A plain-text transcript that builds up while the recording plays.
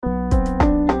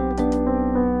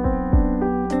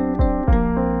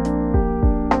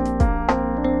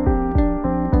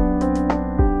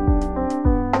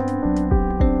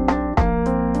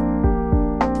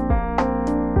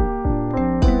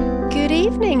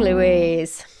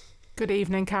Louise. Good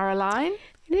evening, Caroline.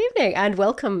 Good evening, and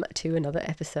welcome to another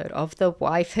episode of The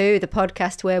Wife Who, the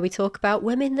podcast where we talk about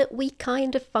women that we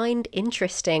kind of find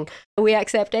interesting. We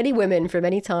accept any women from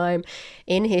any time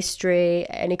in history,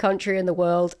 any country in the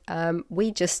world.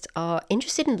 We just are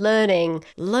interested in learning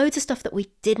loads of stuff that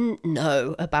we didn't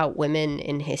know about women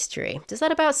in history. Does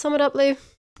that about sum it up, Lou?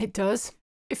 It does.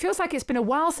 It feels like it's been a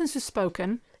while since we've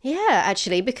spoken. Yeah,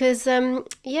 actually, because,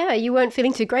 you weren't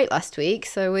feeling too great last week,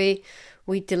 so we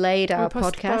delayed our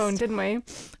podcast, didn't we?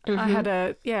 Mm-hmm. I had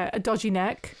a dodgy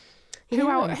neck.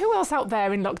 Yeah. Who else out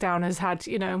there in lockdown has had,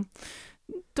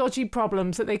 dodgy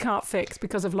problems that they can't fix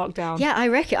because of lockdown? Yeah, I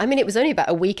reckon. I mean, it was only about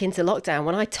a week into lockdown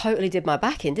when I totally did my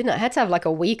back in, didn't I? I had to have like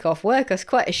a week off work. I was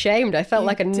quite ashamed. I felt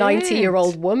like a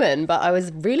 90-year-old woman, but I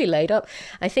was really laid up.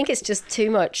 I think it's just too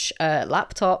much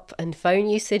laptop and phone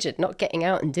usage and not getting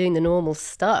out and doing the normal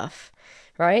stuff.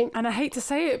 Right. And I hate to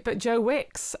say it, but Joe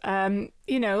Wicks, a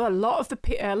lot of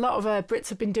Brits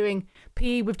have been doing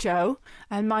PE with Joe,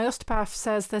 and my osteopath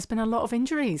says there's been a lot of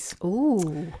injuries.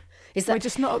 Ooh. We're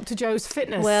just not up to Joe's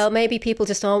fitness. Well, maybe people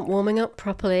just aren't warming up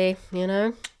properly,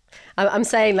 I'm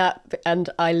saying that, and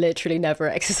I literally never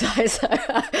exercise.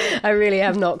 I really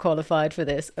am not qualified for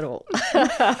this at all.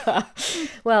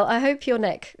 Well, I hope your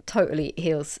neck totally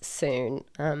heals soon.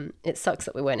 It sucks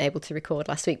that we weren't able to record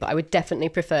last week, but I would definitely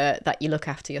prefer that you look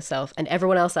after yourself and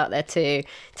everyone else out there too.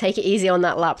 Take it easy on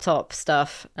that laptop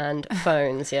stuff and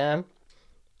phones, yeah?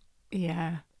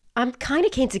 Yeah. I'm kind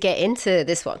of keen to get into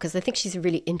this one because I think she's a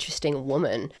really interesting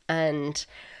woman, and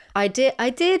I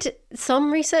did some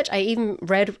research. I even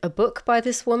read a book by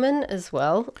this woman as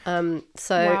well. Wow,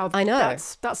 I know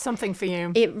that's something for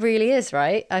you. It really is,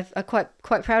 right? I'm quite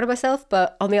proud of myself.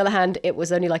 But on the other hand, it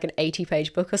was only like an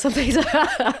 80-page book or something. So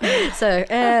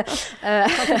like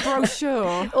a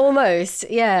brochure. Almost,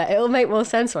 yeah. It'll make more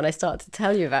sense when I start to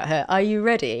tell you about her. Are you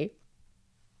ready?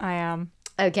 I am.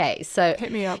 Okay, so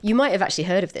hit me up. You might have actually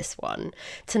heard of this one.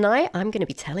 Tonight, I'm going to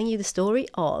be telling you the story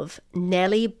of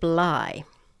Nellie Bly.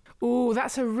 Ooh,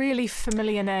 that's a really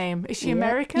familiar name. Is she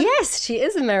American? Yes, she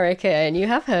is American. You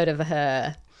have heard of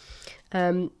her.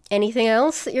 Anything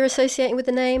else that you're associating with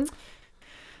the name?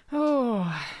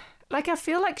 Oh, I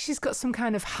feel like she's got some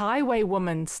kind of highway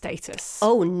woman status.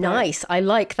 Oh, nice. I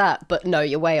like that. But no,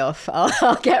 you're way off.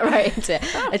 I'll get right into it.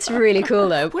 It's really cool,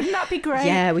 though. Wouldn't that be great?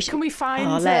 Yeah, we should. Can we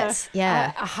find a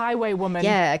highway woman?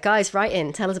 Yeah, guys, write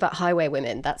in. Tell us about highway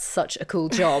women. That's such a cool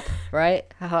job, right?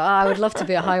 I would love to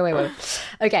be a highway woman.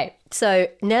 Okay, so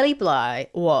Nellie Bly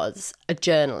was a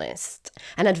journalist,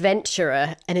 an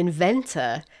adventurer, an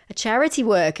inventor, a charity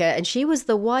worker, and she was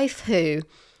the wife who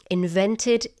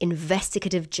invented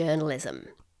investigative journalism,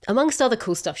 amongst other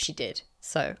cool stuff she did.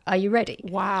 So, are you ready?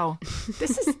 Wow.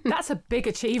 That's a big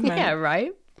achievement. Yeah,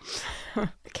 right?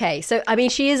 Okay, so, I mean,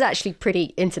 she is actually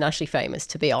pretty internationally famous,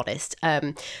 to be honest.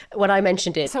 When I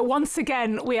mentioned it... So, once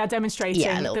again, we are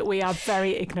demonstrating that we are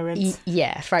very ignorant.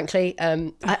 Yeah, frankly.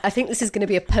 I think this is going to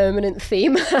be a permanent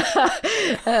theme.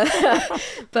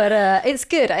 But it's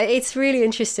good. It's really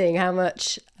interesting how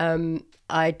much...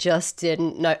 I just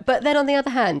didn't know. But then on the other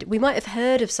hand, we might have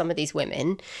heard of some of these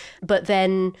women, but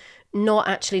then not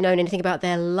actually known anything about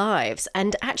their lives.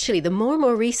 And actually, the more and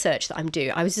more research that I'm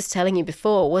doing, I was just telling you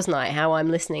before, wasn't I, how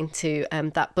I'm listening to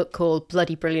that book called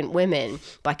Bloody Brilliant Women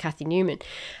by Cathy Newman.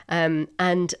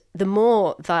 And the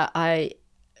more that I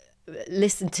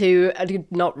listen to and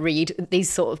not read these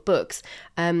sort of books,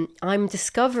 I'm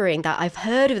discovering that I've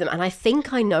heard of them and I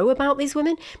think I know about these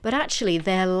women, but actually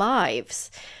their lives...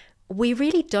 we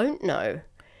really don't know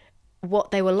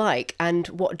what they were like and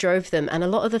what drove them. And a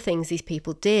lot of the things these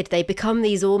people did, they become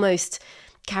these almost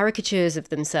caricatures of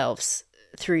themselves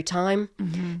through time.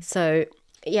 Mm-hmm. So,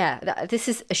 yeah,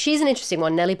 she's an interesting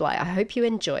one, Nellie Bly. I hope you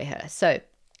enjoy her. So,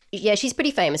 yeah, she's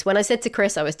pretty famous. When I said to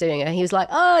Chris I was doing her, he was like,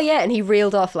 oh, yeah. And he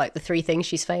reeled off like the 3 things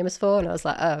she's famous for. And I was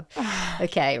like, oh,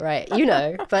 okay, right.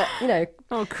 But,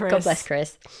 oh, Chris. God bless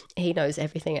Chris. He knows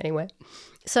everything anyway.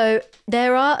 So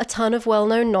there are a ton of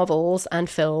well-known novels and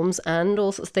films and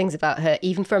all sorts of things about her,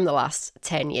 even from the last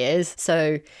 10 years.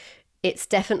 So it's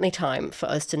definitely time for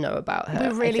us to know about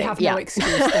her. We really have no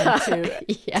excuse then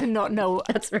to not know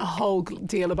a whole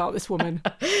deal about this woman.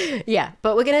 Yeah,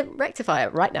 but we're going to rectify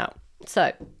it right now.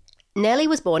 So Nellie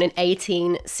was born in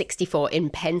 1864 in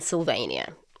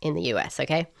Pennsylvania in the US,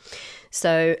 okay?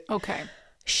 So... okay.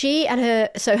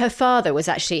 Her father was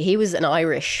he was an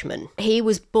Irishman. He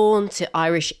was born to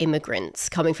Irish immigrants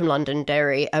coming from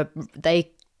Londonderry.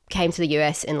 They came to the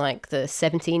US in like the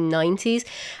 1790s,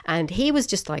 and he was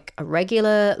just like a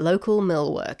regular local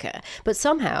mill worker. But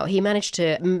somehow he managed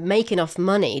to make enough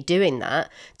money doing that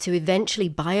to eventually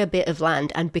buy a bit of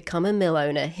land and become a mill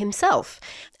owner himself.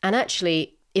 And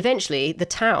actually, eventually, the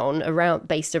town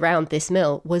based around this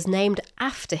mill was named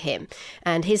after him.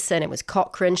 And his surname was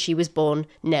Cochrane. She was born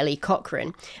Nellie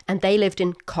Cochrane. And they lived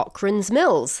in Cochrane's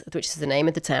Mills, which is the name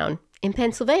of the town in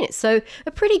Pennsylvania. So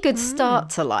a pretty good start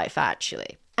to life,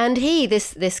 actually. And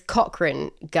this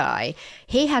Cochrane guy,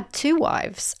 he had 2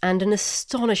 wives and an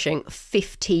astonishing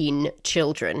 15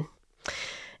 children.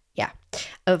 Yeah,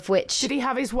 of which... Did he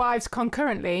have his wives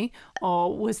concurrently,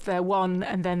 or was there one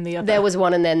and then the other? There was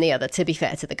one and then the other, to be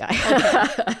fair to the guy.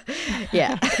 Okay.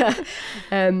 Yeah.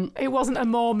 It wasn't a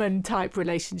Mormon-type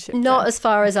relationship? Not then? as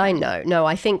far as I know. No,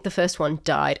 I think the first one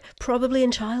died, probably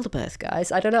in childbirth,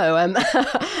 guys. I don't know.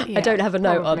 Yeah, I don't have a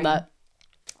note probably. on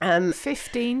that.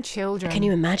 15 children. Can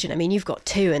you imagine? I mean, you've got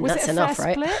 2 and was that's it a enough,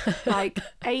 fair right? Split? Like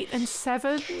 8 and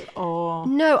 7, or...?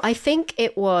 No, I think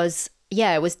it was...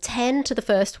 Yeah, it was 10 to the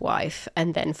first wife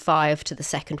and then 5 to the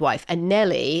second wife. And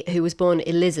Nellie, who was born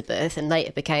Elizabeth and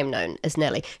later became known as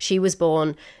Nellie, she was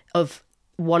born of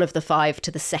one of the 5 to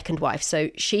the second wife. So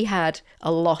she had a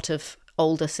lot of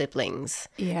older siblings.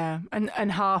 Yeah, and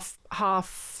half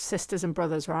sisters and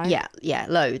brothers, right? Yeah,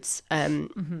 loads.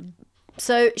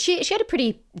 So she had a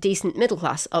pretty decent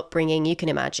middle-class upbringing, you can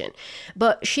imagine.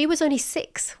 But she was only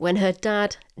 6 when her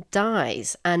dad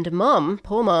dies. And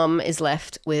poor mum, is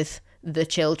left with the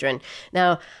children.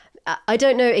 Now, I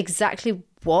don't know exactly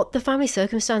what the family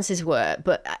circumstances were,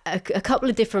 but a couple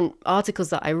of different articles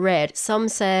that I read, some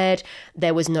said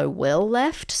there was no will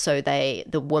left, so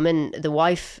the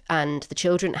wife and the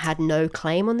children had no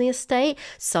claim on the estate.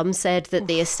 Some said that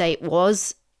the estate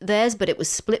was theirs, but it was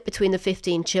split between the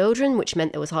 15 children, which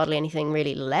meant there was hardly anything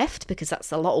really left, because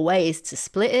that's a lot of ways to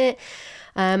split it.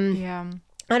 Yeah.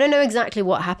 I don't know exactly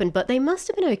what happened, but they must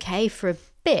have been okay for a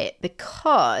bit,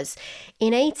 because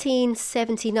in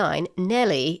 1879,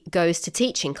 Nellie goes to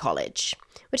teaching college,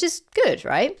 which is good,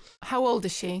 right? How old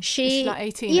is she? Is she like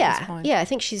 18 at this point? Yeah, I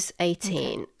think she's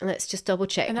 18. Okay. Let's just double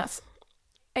check. And that's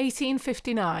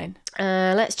 1859.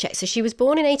 Let's check. So she was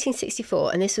born in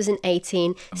 1864 and this was in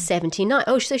 1879.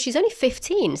 Oh, so she's only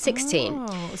 15, 16.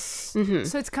 Oh,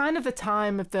 so it's kind of the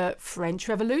time of the French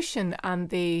Revolution and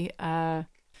the,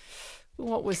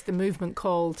 what was the movement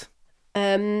called?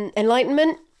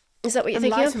 Enlightenment? Is that what you're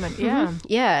thinking of? Enlightenment, yeah. Mm-hmm.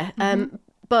 Yeah.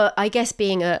 But I guess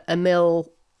being a mill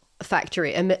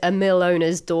factory, a mill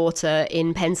owner's daughter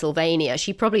in Pennsylvania,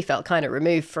 she probably felt kind of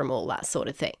removed from all that sort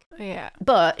of thing. Yeah.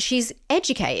 But she's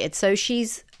educated, so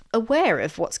she's aware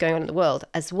of what's going on in the world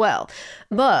as well.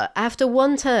 But after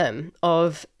one term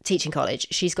of teaching college,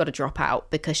 she's got to drop out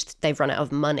because they've run out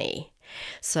of money.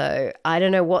 So I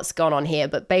don't know what's gone on here,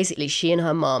 but basically she and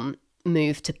her mum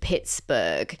moved to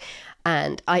Pittsburgh.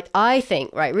 And I think,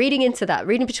 right, reading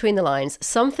between the lines,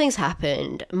 something's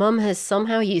happened. Mum has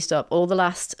somehow used up all the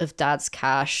last of Dad's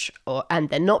cash, and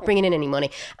they're not bringing in any money.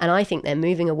 And I think they're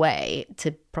moving away to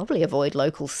probably avoid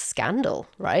local scandal,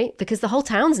 right? Because the whole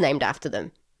town's named after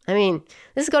them. I mean,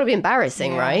 this has got to be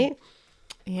embarrassing, right?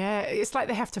 Yeah, it's like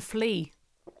they have to flee.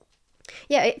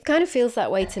 Yeah, it kind of feels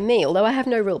that way to me, although I have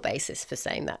no real basis for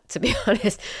saying that, to be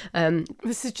honest.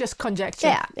 This is just conjecture.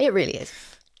 Yeah, it really is.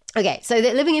 Okay, so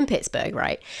they're living in Pittsburgh,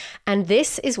 right? And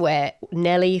this is where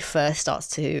Nellie first starts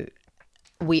to...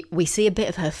 We see a bit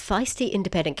of her feisty,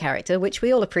 independent character, which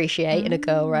we all appreciate in a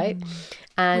girl, right?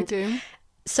 And we do.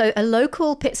 So a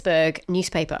local Pittsburgh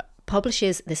newspaper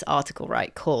publishes this article,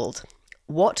 right, called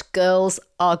What Girls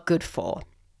Are Good For.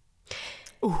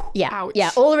 Ooh, yeah, ouch. Yeah,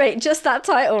 already, just that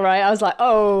title, right? I was like,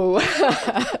 oh,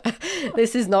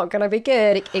 this is not going to be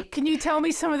good. Can you tell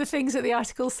me some of the things that the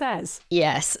article says?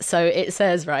 Yes, so it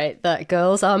says, right, that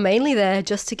girls are mainly there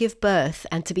just to give birth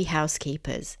and to be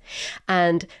housekeepers.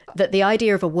 And that the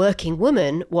idea of a working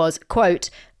woman was,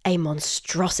 quote, a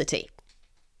monstrosity.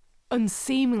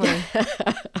 Unseemly.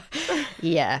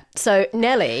 Yeah. So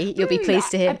Nellie, you'll be pleased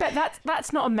to hear. I bet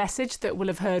that's not a message that we'll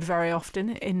have heard very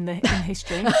often in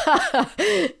history.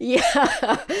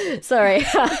 Yeah. Sorry.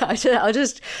 I'll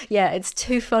just. Yeah, it's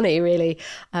too funny, really.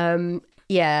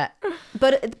 Yeah.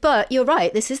 But you're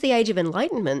right. This is the age of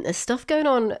enlightenment. There's stuff going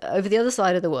on over the other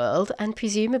side of the world, and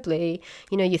presumably,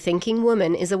 your thinking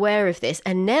woman is aware of this.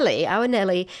 And Nellie, our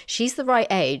Nellie, she's the right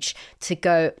age to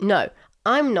go, no,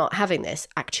 I'm not having this,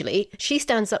 actually. She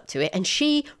stands up to it and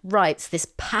she writes this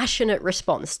passionate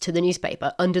response to the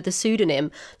newspaper under the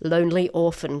pseudonym Lonely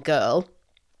Orphan Girl.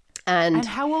 And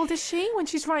how old is she when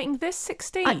she's writing this?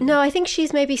 16? No, I think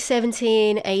she's maybe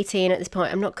 17, 18 at this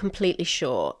point. I'm not completely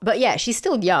sure. But yeah, she's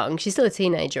still young. She's still a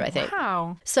teenager, I think.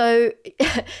 Wow. So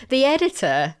the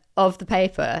editor of the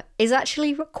paper is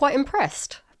actually quite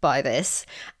impressed by this.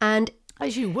 And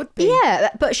as you would be. yeah,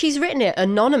 but she's written it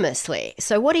anonymously.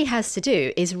 So what he has to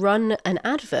do is run an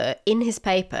advert in his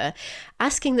paper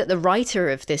asking that the writer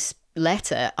of this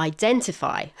letter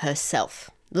identify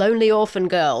herself. Lonely orphan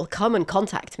girl, come and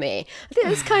contact me. I think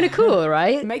that's kind of cool,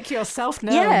 right? Make yourself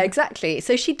known. Yeah, exactly.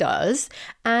 So she does,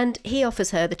 and he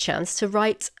offers her the chance to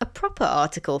write a proper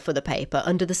article for the paper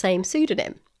under the same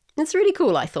pseudonym. It's really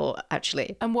cool, I thought,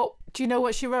 actually. And what do you know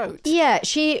what she wrote? Yeah,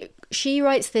 she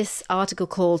writes this article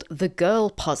called The Girl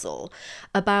Puzzle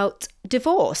about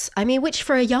divorce. I mean, which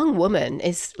for a young woman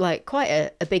is like quite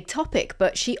a big topic,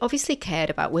 but she obviously cared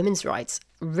about women's rights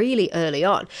really early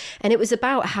on. And it was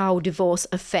about how divorce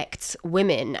affects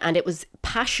women, and it was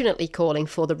passionately calling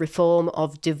for the reform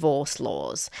of divorce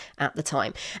laws at the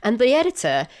time. And the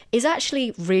editor is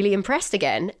actually really impressed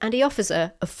again, and he offers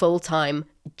her a full-time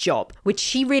job, which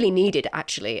she really needed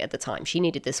actually at the time. She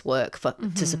needed this work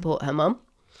to support her mum.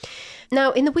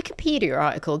 Now, in the Wikipedia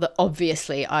article that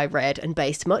obviously I read and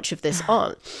based much of this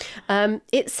on,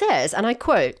 it says, and I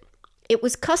quote, "It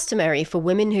was customary for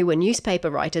women who were newspaper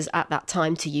writers at that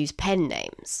time to use pen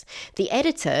names. The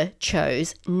editor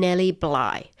chose Nellie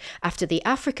Bly, after the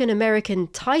African-American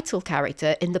title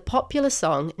character in the popular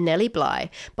song Nellie Bly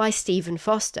by Stephen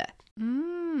Foster."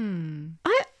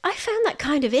 I found that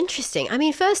kind of interesting. I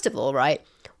mean, first of all, right,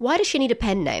 why does she need a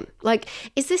pen name? Like,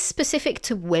 is this specific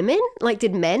to women? Like,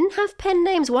 did men have pen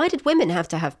names? Why did women have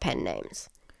to have pen names?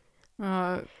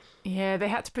 Yeah, they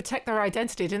had to protect their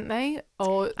identity, didn't they?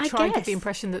 Or try and give the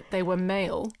impression that they were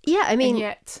male. Yeah, I mean... And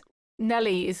yet,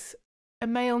 Nellie is a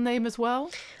male name as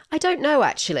well? I don't know,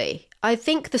 actually. I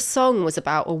think the song was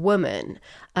about a woman.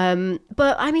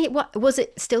 But, I mean, what was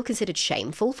it still considered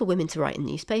shameful for women to write in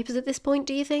newspapers at this point,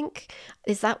 do you think?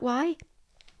 Is that why?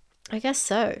 I guess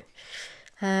so.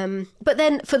 But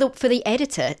then for the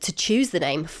editor to choose the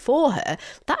name for her,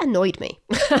 that annoyed me.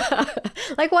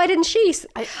 Like, why didn't she?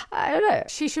 I don't know.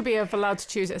 She should be allowed to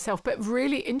choose it herself. But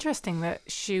really interesting that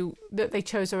they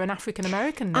chose her an African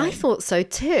American name. I thought so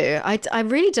too. I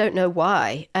really don't know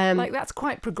why. Like, that's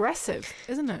quite progressive,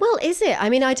 isn't it? Well, is it? I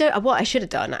mean, what I should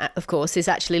have done, of course, is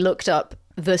actually looked up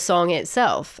the song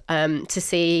itself to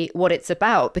see what it's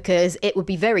about, because it would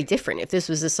be very different if this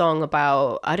was a song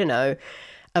about, I don't know,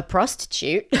 a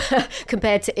prostitute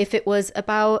compared to if it was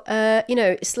about,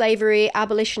 slavery,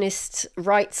 abolitionist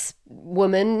rights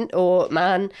woman or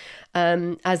man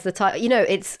as the title.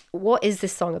 It's what is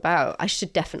this song about? I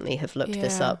should definitely have looked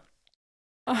this up.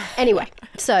 Anyway,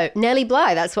 so Nellie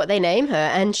Bly, that's what they name her,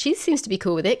 and she seems to be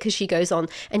cool with it because she goes on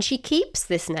and she keeps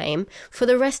this name for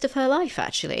the rest of her life,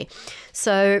 actually.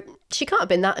 So she can't have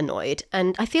been that annoyed,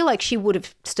 and I feel like she would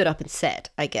have stood up and said,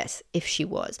 I guess, if she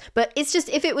was. But it's just,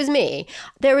 if it was me,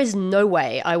 there is no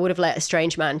way I would have let a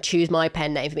strange man choose my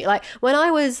pen name for me. Like, when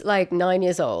I was like 9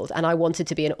 years old and I wanted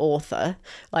to be an author,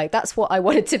 like that's what I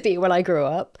wanted to be when I grew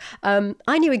up,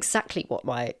 I knew exactly what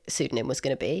my pseudonym was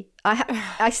going to be.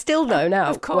 I still know now.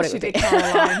 Of course you did,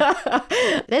 Caroline.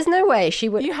 There's no way she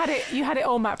would. You had it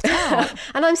all mapped out.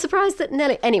 And I'm surprised that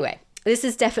Nellie... Anyway, this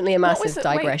is definitely a massive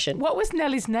digression. What was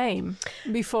Nellie's name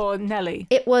before Nellie?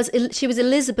 She was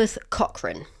Elizabeth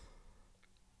Cochrane.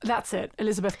 That's it,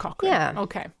 Elizabeth Cochrane. Yeah.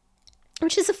 Okay.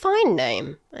 Which is a fine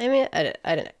name. I mean, I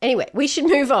don't know. Anyway, we should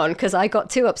move on because I got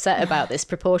too upset about this,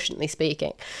 proportionately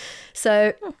speaking.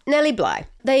 So, Nellie Bly.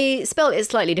 They spelled it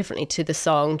slightly differently to the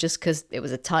song just because it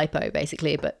was a typo,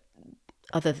 basically. But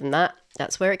other than that,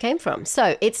 that's where it came from.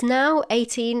 So, it's now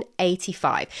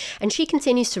 1885. And she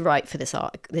continues to write for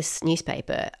this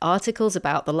newspaper articles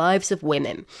about the lives of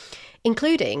women,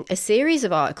 including a series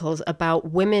of articles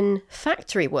about women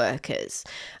factory workers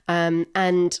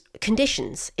and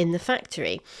conditions in the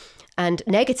factory, and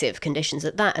negative conditions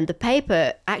at that. And the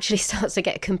paper actually starts to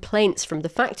get complaints from the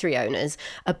factory owners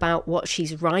about what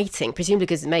she's writing, presumably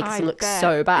because it makes them look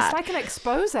so bad. It's like an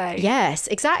expose. Yes,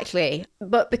 exactly.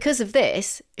 But because of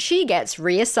this, she gets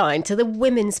reassigned to the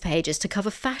women's pages to cover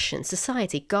fashion,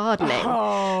 society, gardening.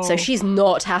 Oh. So she's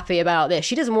not happy about this.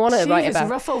 She doesn't want to write about... She has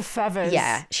ruffled feathers.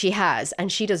 Yeah, she has.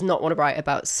 And she does not want to write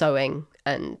about sewing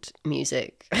and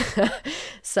music.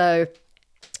 So...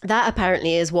 that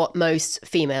apparently is what most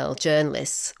female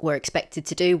journalists were expected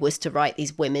to do, was to write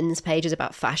these women's pages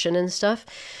about fashion and stuff.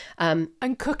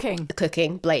 And cooking.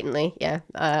 Cooking, blatantly, yeah.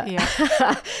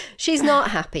 She's not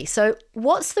happy. So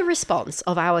what's the response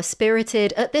of our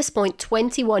spirited, at this point,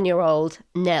 21-year-old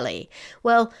Nellie?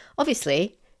 Well,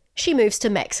 obviously, she moves to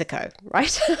Mexico,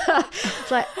 right?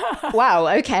 It's like, wow,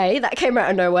 okay, that came out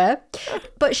of nowhere.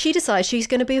 But she decides she's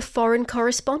going to be a foreign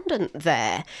correspondent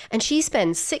there. And she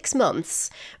spends 6 months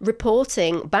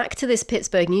reporting back to this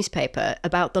Pittsburgh newspaper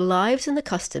about the lives and the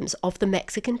customs of the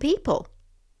Mexican people.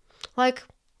 Like,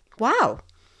 wow.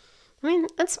 I mean,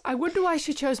 I wonder why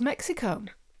she chose Mexico.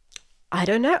 I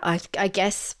don't know. I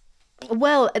guess...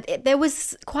 Well, there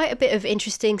was quite a bit of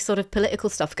interesting sort of political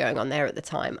stuff going on there at the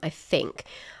time, I think.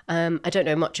 I don't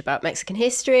know much about Mexican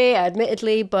history,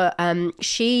 admittedly, but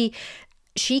she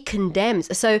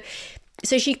condemns. So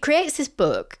she creates this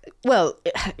book. Well,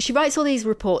 she writes all these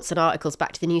reports and articles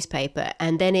back to the newspaper,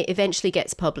 and then it eventually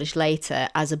gets published later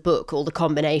as a book, or the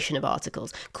combination of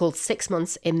articles, called 6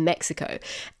 Months in Mexico,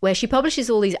 where she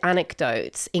publishes all these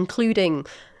anecdotes, including...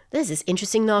 There's this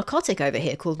interesting narcotic over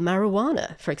here called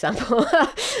marijuana, for example.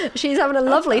 She's having a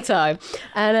lovely time.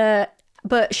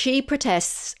 But she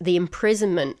protests the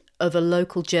imprisonment of a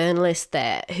local journalist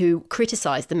there who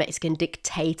criticised the Mexican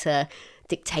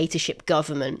dictatorship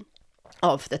government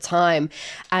of the time.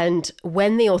 And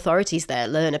when the authorities there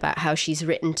learn about how she's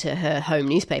written to her home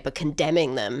newspaper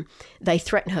condemning them, they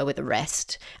threaten her with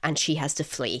arrest and she has to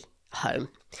flee home.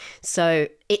 So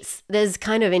there's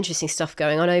kind of interesting stuff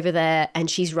going on over there, and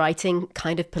she's writing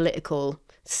kind of political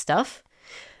stuff.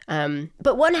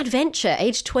 But one adventure,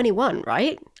 age 21,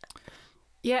 right?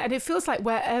 Yeah, and it feels like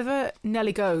wherever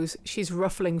Nellie goes, she's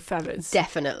ruffling feathers.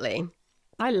 Definitely.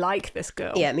 I like this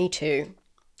girl. Yeah, me too.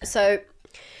 So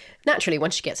naturally,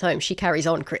 once she gets home, she carries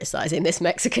on criticising this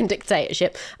Mexican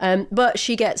dictatorship, but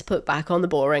she gets put back on the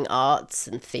boring arts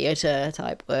and theatre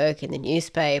type work in the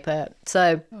newspaper.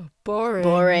 So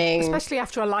boring. Especially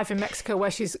after a life in Mexico where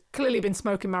she's clearly been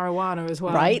smoking marijuana as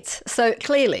well. Right. So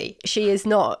clearly she is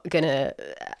not going to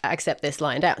accept this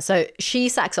lying down. So she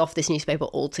sacks off this newspaper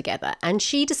altogether and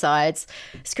she decides,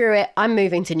 screw it, I'm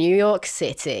moving to New York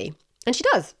City. And she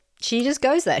does. She just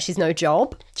goes there. She's no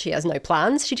job. She has no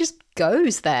plans. She just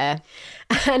goes there.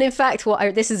 And in fact,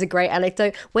 this is a great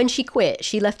anecdote. When she quit,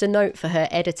 she left a note for her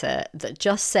editor that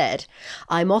just said,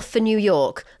 "I'm off for New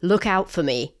York. Look out for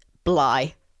me,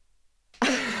 Bly."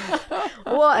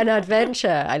 What an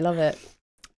adventure. I love it.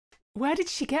 Where did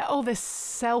she get all this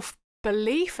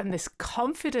self-belief and this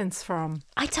confidence from?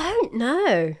 I don't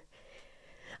know.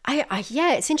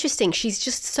 Yeah, it's interesting. She's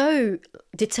just so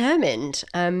determined.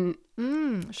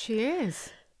 She is.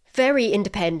 Very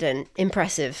independent,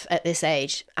 impressive at this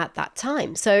age, at that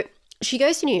time. So she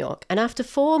goes to New York, and after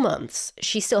 4 months,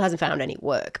 she still hasn't found any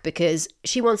work because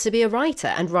she wants to be a writer,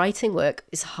 and writing work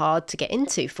is hard to get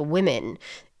into for women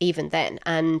even then,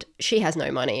 and she has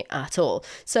no money at all.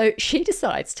 So she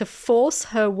decides to force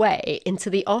her way into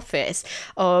the office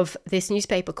of this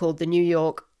newspaper called the New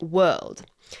York World.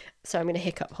 So I'm going to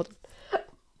hiccup. Hold on.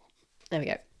 There we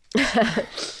go.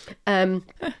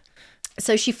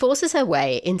 So she forces her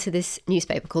way into this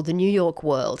newspaper called the New York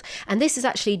World. And this is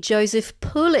actually Joseph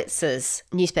Pulitzer's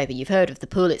newspaper. You've heard of the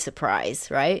Pulitzer Prize,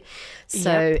 right?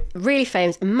 So really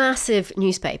famous, massive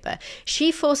newspaper.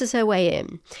 She forces her way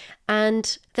in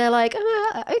and they're like,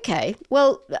 okay,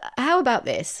 well, how about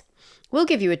this? We'll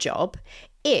give you a job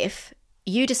if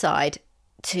you decide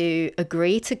to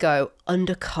agree to go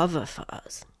undercover for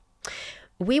us.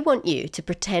 We want you to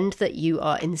pretend that you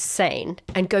are insane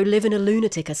and go live in a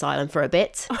lunatic asylum for a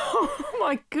bit. Oh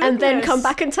my goodness. And then come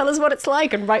back and tell us what it's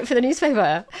like and write for the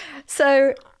newspaper.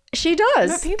 So she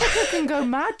does. But people can go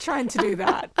mad trying to do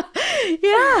that.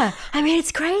 Yeah. I mean,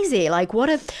 it's crazy. Like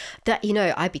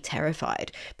I'd be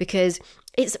terrified because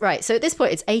it's right. So at this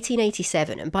point, it's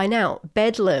 1887. And by now,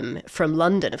 Bedlam from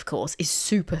London, of course, is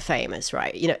super famous,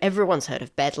 right? You know, everyone's heard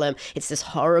of Bedlam. It's this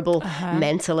horrible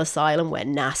mental asylum where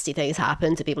nasty things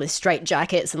happen to people in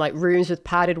straitjackets and like rooms with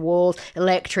padded walls,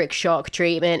 electric shock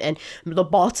treatment and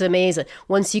lobotomies. And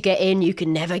once you get in, you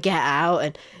can never get out.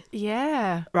 And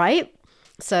yeah. Right?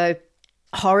 So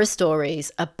horror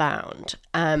stories abound.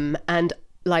 And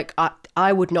like,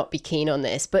 I would not be keen on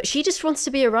this, but she just wants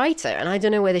to be a writer. And I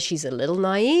don't know whether she's a little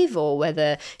naive or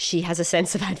whether she has a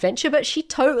sense of adventure, but she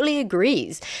totally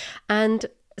agrees. And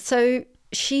so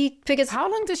she figures...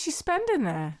 How long does she spend in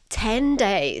there? 10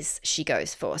 days she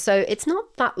goes for. So it's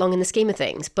not that long in the scheme of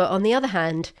things. But on the other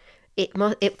hand,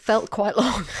 it felt quite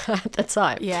long at the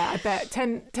time. Yeah, I bet.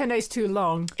 10 days too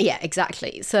long. Yeah,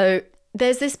 exactly. So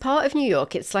there's this part of New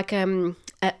York. It's like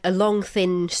a long,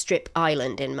 thin strip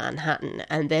island in Manhattan.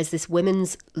 And there's this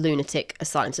women's lunatic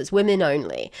asylum. So it's women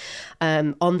only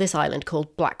on this island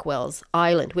called Blackwell's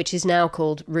Island, which is now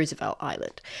called Roosevelt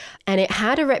Island. And it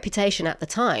had a reputation at the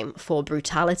time for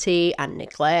brutality and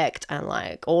neglect and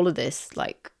like all of this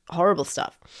like horrible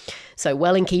stuff. So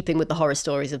well in keeping with the horror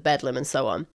stories of Bedlam and so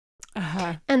on.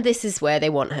 And this is where they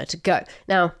want her to go.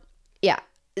 Now, yeah,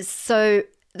 so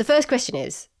the first question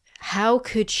is, how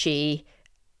could she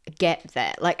get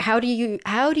there? Like, how do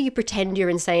you pretend you're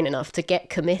insane enough to get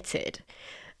committed?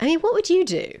 I mean, what would you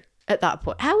do at that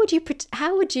point? How would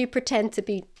you pretend to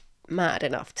be mad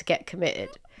enough to get committed?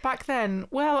 Back then,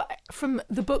 well, from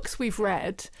the books we've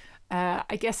read,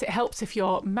 I guess it helps if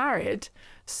you're married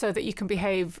so that you can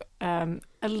behave a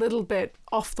little bit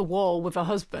off the wall with a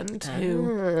husband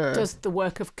who does the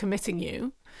work of committing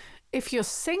you. If you're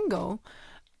single,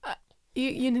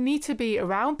 you need to be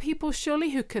around people,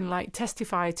 surely, who can like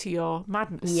testify to your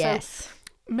madness. Yes. So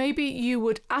maybe you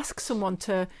would ask someone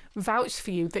to vouch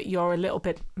for you that you're a little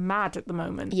bit mad at the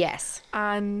moment. Yes.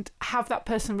 And have that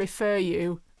person refer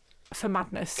you for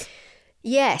madness.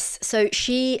 Yes. So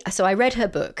I read her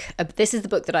book. This is the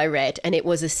book that I read, and it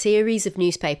was a series of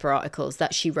newspaper articles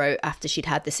that she wrote after she'd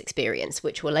had this experience,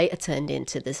 which were later turned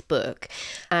into this book.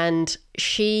 And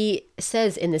she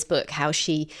says in this book how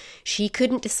she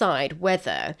couldn't decide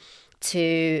whether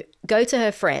to go to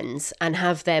her friends and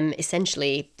have them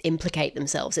essentially implicate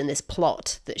themselves in this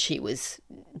plot that she was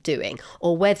doing,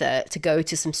 or whether to go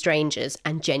to some strangers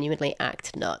and genuinely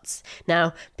act nuts.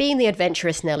 Now, being the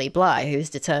adventurous Nellie Bly, who's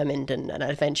determined and an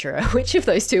adventurer, which of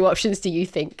those two options do you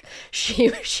think she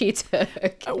took?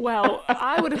 Well,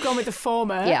 I would have gone with the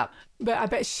former. Yeah. But I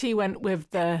bet she went with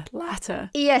the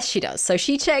latter. Yes, she does. So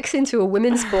she checks into a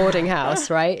women's boarding house,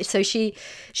 right? So she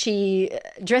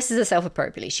dresses herself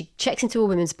appropriately. She checks into a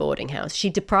women's boarding house.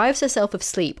 She deprives herself of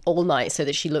sleep all night so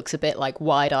that she looks a bit like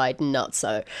wide-eyed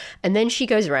nutso. And then she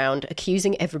goes around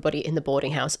accusing everybody in the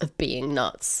boarding house of being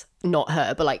nuts. Not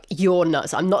her, but like, you're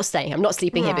nuts. I'm not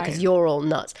sleeping here because you're all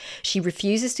nuts. She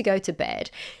refuses to go to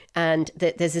bed. And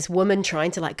there's this woman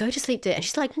trying to like go to sleep, and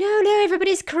she's like, no,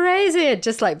 everybody's crazy, and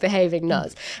just like behaving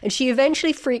nuts. And she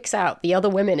eventually freaks out the other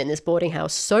women in this boarding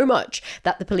house so much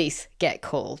that the police get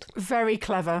called. Very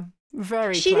clever.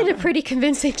 She did a pretty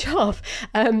convincing job,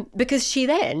 because she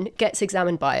then gets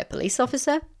examined by a police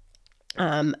officer,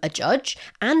 a judge,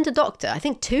 and a doctor. I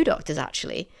think 2 doctors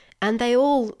actually. And they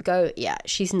all go, yeah,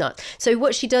 she's nuts. So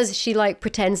what she does is she like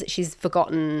pretends that she's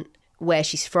forgotten where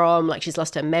she's from, like she's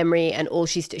lost her memory, and all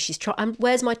she's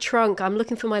where's my trunk? I'm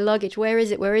looking for my luggage. Where is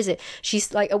it?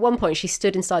 She's like, at one point she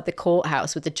stood inside the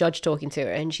courthouse with the judge talking to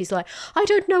her, and she's like, I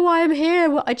don't know why I'm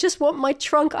here. I just want my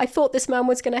trunk. I thought this man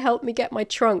was going to help me get my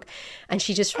trunk. And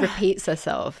she just repeats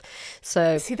herself.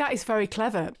 So see, that is very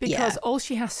clever, because all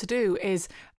she has to do is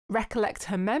recollect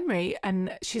her memory,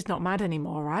 and she's not mad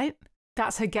anymore, right?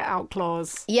 That's her get out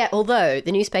clause. Yeah, although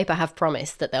the newspaper have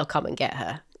promised that they'll come and get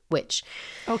her. Which,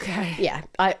 okay, yeah,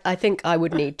 I think I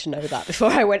would need to know that before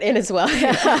I went in as well.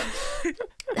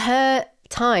 Her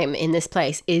time in this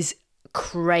place is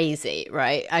crazy,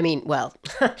 right? I mean, well,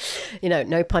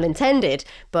 no pun intended,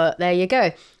 but there you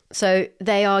go. So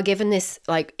they are given this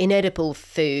like inedible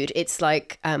food. It's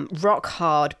like rock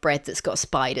hard bread that's got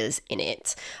spiders in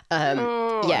it.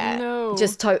 No.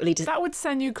 Just totally. That would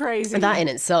send you crazy. That in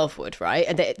itself would, right?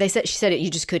 And she said you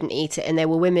just couldn't eat it. And there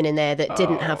were women in there that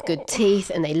didn't have good teeth,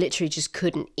 and they literally just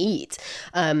couldn't eat.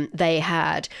 They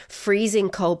had freezing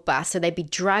cold baths, so they'd be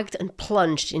dragged and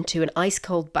plunged into an ice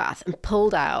cold bath and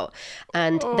pulled out,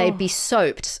 and they'd be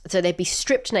soaped. So they'd be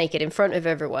stripped naked in front of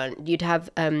everyone. You'd have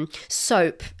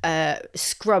soap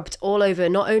scrubbed all over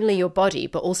not only your body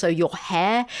but also your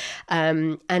hair,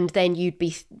 and then you'd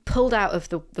be pulled out of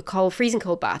the freezing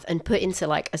cold bath and put into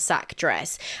like a sack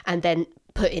dress and then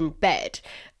put in bed,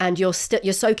 and you're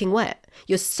soaking wet.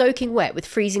 You're soaking wet with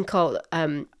freezing cold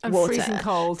and water. Freezing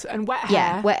cold and wet hair.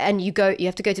 Yeah, wet, and you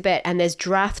have to go to bed, and there's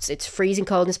drafts. It's freezing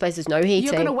cold in this place. There's no heating.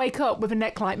 You're going to wake up with a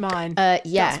neck like mine. Yeah,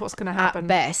 that's what's going to happen. At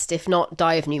best, if not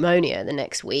die of pneumonia the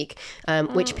next week,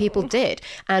 which people did.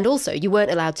 And also, you weren't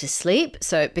allowed to sleep,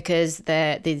 so because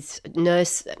there's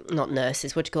not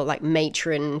nurses, what do you call it, like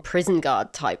matron prison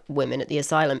guard type women at the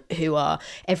asylum who are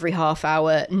every half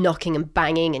hour knocking and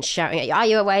banging and shouting at you, "Are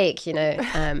you awake?"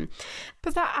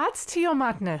 But that adds to your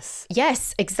madness.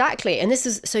 Yes, exactly. And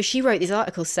so she wrote these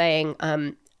articles saying,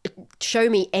 show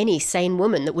me any sane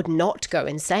woman that would not go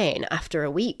insane after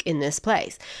a week in this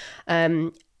place.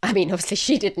 I mean, obviously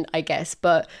she didn't, I guess,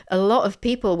 but a lot of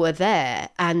people were there.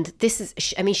 And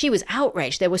she was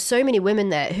outraged. There were so many women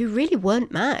there who really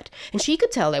weren't mad. And she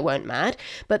could tell they weren't mad,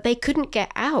 but they couldn't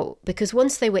get out because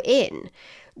once they were in,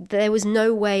 there was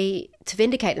no way to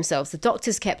vindicate themselves. The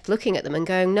doctors kept looking at them and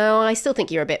going, no, I still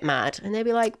think you're a bit mad. And they'd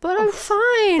be like, but I'm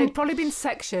fine. They'd probably been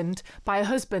sectioned by a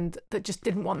husband that just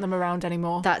didn't want them around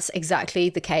anymore. That's exactly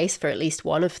the case for at least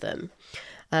one of them.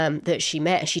 that she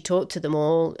met, and she talked to them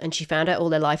all, and she found out all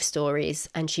their life stories,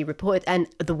 and she reported. And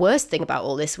the worst thing about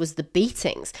all this was the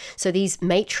beatings. So these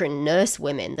matron nurse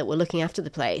women that were looking after the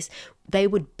place, they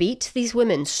would beat these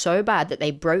women so bad that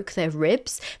they broke their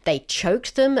ribs, they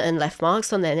choked them and left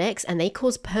marks on their necks, and they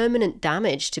caused permanent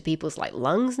damage to people's like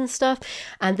lungs and stuff.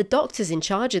 And the doctors in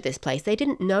charge of this place, they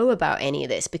didn't know about any of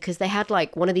this because they had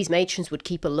like one of these matrons would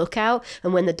keep a lookout,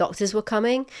 and when the doctors were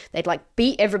coming, they'd like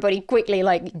beat everybody quickly,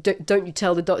 like, don't you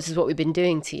tell the doctors what we've been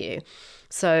doing to you.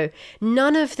 So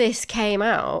none of this came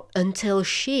out until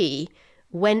she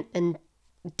went and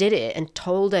did it and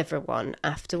told everyone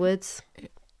afterwards.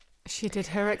 She did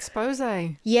her expose.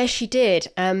 Yes, she did.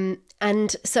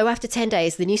 And so after 10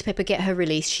 days, the newspaper get her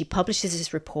released. She publishes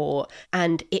this report,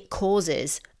 and it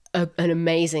causes an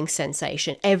amazing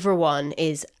sensation. Everyone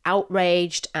is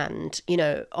outraged, and, you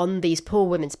know, on these poor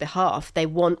women's behalf, they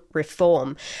want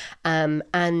reform.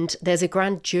 And there's a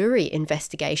grand jury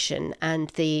investigation, and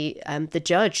the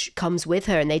judge comes with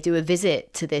her, and they do a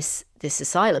visit to this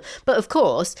asylum. But of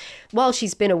course, while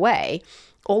she's been away,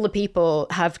 all the people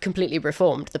have completely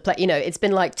reformed. You know, it's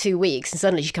been like 2 weeks, and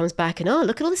suddenly she comes back and, oh,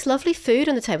 look at all this lovely food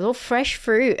on the table, all fresh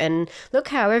fruit, and look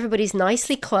how everybody's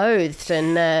nicely clothed,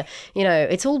 and, you know,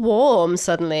 it's all warm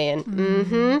suddenly,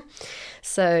 and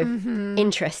So,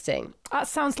 interesting. That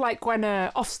sounds like when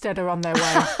Ofsted are on their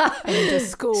way and the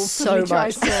school So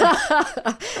much.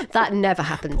 That never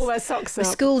happens. Pull their socks up.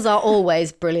 Schools are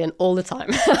always brilliant all the time.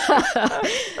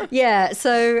 Yeah,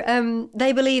 so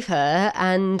they believe her,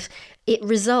 and it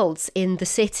results in the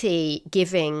city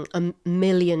giving $1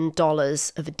 million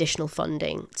of additional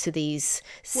funding to these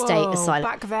state asylums.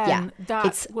 Back then, yeah, that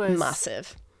it's was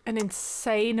massive. An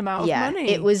insane amount of money.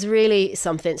 It was really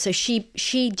something. So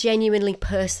she genuinely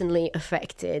personally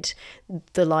affected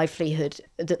the livelihood,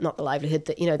 not the livelihood,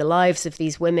 that, you know, the lives of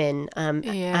these women,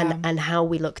 and how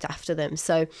we looked after them.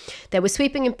 So there were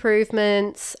sweeping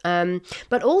improvements,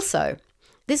 but also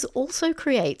this also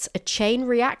creates a chain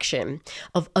reaction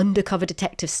of undercover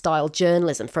detective style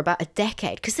journalism for about a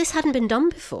decade, because this hadn't been done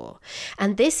before.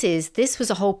 And this was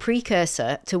a whole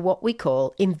precursor to what we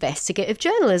call investigative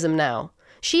journalism now.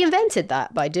 She invented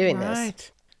that by doing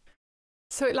this.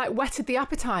 So it like whetted the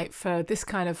appetite for this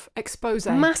kind of expose.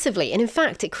 Massively. And in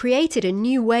fact, it created a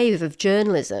new wave of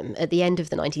journalism at the end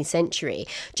of the 19th century.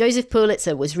 Joseph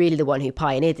Pulitzer was really the one who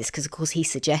pioneered this because, of course, he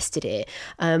suggested it.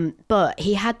 But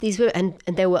he had these women,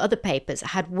 and there were other papers that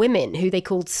had women who they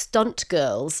called stunt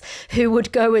girls, who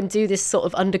would go and do this sort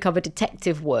of undercover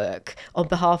detective work on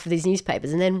behalf of these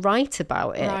newspapers and then write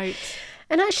about it. Right.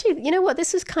 And actually, you know what?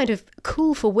 This was kind of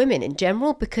cool for women in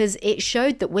general, because it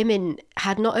showed that women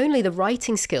had not only the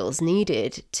writing skills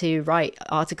needed to write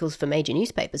articles for major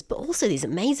newspapers, but also these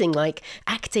amazing, like,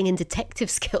 acting and detective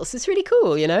skills. It's really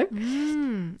cool, you know?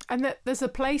 And that there's a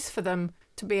place for them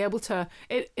to be able to,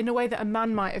 in a way that a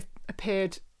man might have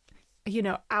appeared, you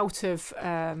know, out of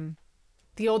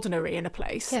the ordinary in a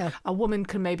place. Yeah. A woman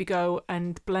can maybe go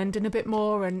and blend in a bit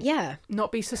more and not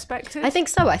be suspected. I think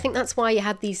so. I think that's why you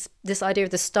had this idea of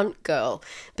the stunt girl,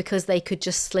 because they could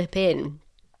just slip in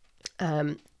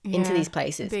into these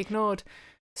places. Be ignored.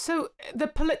 So the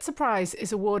Pulitzer Prize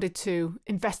is awarded to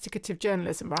investigative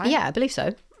journalism, right? Yeah, I believe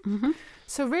so. Mm-hmm.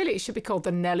 So really it should be called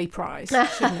the Nellie Prize,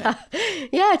 shouldn't it?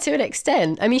 Yeah, to an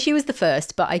extent. I mean, she was the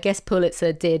first, but I guess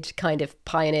Pulitzer did kind of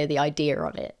pioneer the idea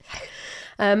on it.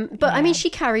 I mean, she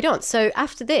carried on. So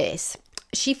after this,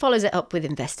 she follows it up with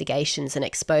investigations and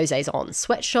exposés on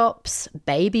sweatshops,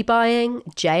 baby buying,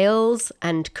 jails,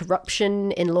 and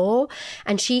corruption in law.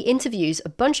 And she interviews a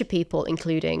bunch of people,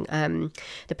 including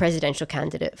the presidential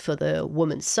candidate for the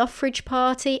Women's Suffrage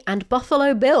Party and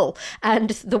Buffalo Bill, and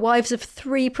the wives of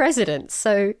 3 presidents.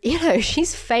 So, you know,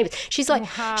 she's famous. She's like,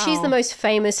 she's the most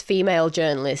famous female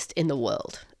journalist in the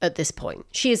world at this point.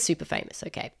 She is super famous,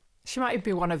 okay? She might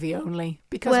be one of the only,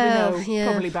 because we know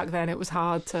probably back then it was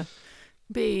hard to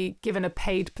be given a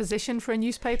paid position for a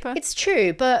newspaper. It's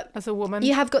true, but as a woman,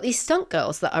 you have got these stunt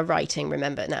girls that are writing,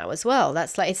 remember, now as well.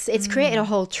 That's like, it's created a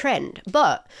whole trend.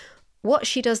 But what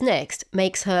she does next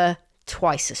makes her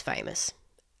twice as famous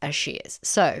as she is.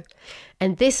 So,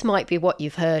 and this might be what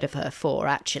you've heard of her for,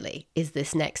 actually, is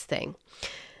this next thing.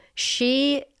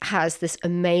 She has this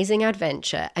amazing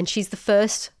adventure, and she's the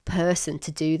first person to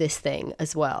do this thing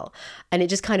as well. And it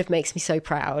just kind of makes me so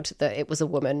proud that it was a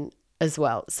woman as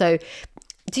well. So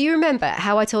do you remember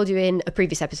how I told you in a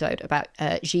previous episode about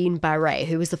Jean Barré,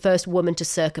 who was the first woman to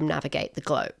circumnavigate the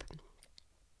globe?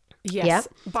 Yes,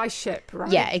 yeah? By ship,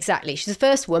 right? Yeah, exactly. She's the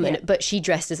first woman, but she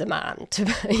dressed as a man,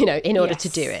 to, you know, in order to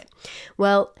do it.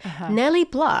 Well, Nellie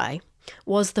Bly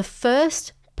was the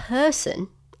first person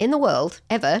in the world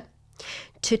ever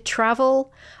to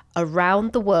travel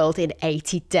around the world in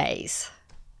 80 days.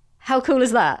 How cool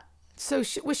is that? So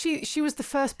she was the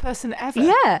first person ever?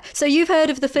 Yeah. So you've heard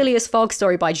of the Phileas Fogg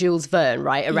story by Jules Verne,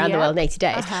 right? Around the world in 80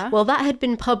 days. Uh-huh. Well, that had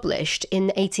been published in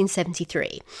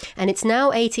 1873 and it's now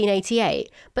 1888,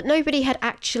 but nobody had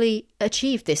actually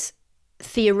achieved this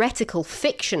theoretical,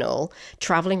 fictional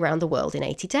traveling around the world in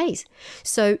 80 days.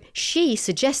 So she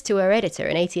suggests to her editor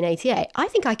in 1888, I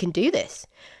think I can do this.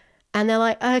 And they're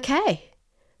like, okay.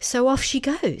 So off she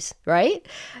goes, right?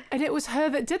 And it was her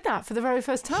that did that for the very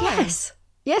first time? Yes.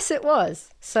 Yes, it was.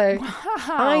 So Wow.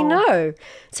 I know.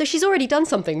 So she's already done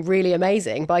something really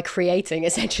amazing by creating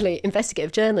essentially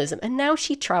investigative journalism. And now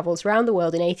she travels around the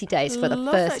world in 80 days for the first time.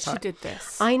 Love that she did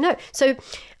this. I know. So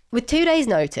with 2 days'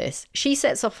 notice, she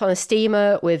sets off on a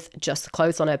steamer with just the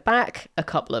clothes on her back, a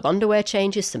couple of underwear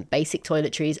changes, some basic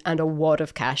toiletries, and a wad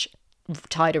of cash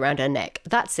tied around her neck.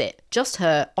 That's it. Just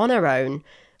her on her own,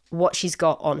 what she's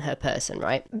got on her person,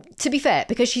 right? To be fair,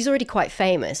 because she's already quite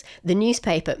famous, the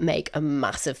newspaper make a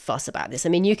massive fuss about this. I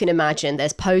mean, you can imagine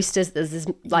there's posters, there's this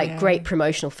great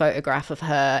promotional photograph of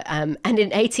her. And in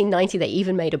 1890, they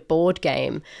even made a board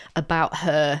game about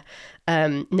her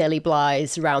Nellie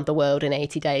Bly's Round the World in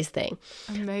 80 Days thing.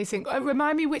 Amazing.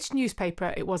 Remind me which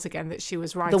newspaper it was again that she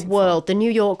was writing The World, the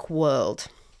New York World.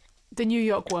 The New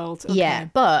York World. Okay. Yeah,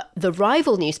 but the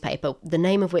rival newspaper, the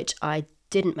name of which I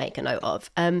didn't make a note of,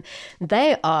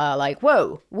 they are like,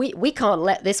 whoa, we can't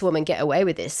let this woman get away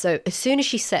with this. So as soon as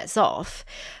she sets off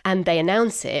and they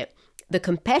announce it, the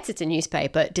competitor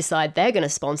newspaper decide they're going to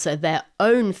sponsor their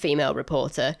own female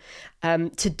reporter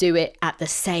to do it at the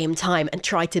same time and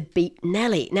try to beat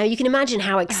Nellie. Now, you can imagine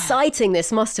how exciting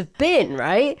this must have been,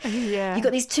 right? Yeah. You've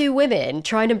got these two women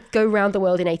trying to go around the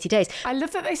world in 80 days. I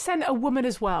love that they sent a woman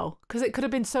as well, because it could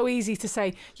have been so easy to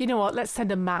say, you know what, let's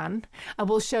send a man and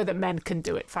we'll show that men can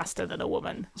do it faster than a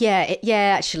woman. Yeah,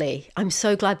 actually, I'm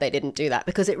so glad they didn't do that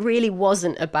because it really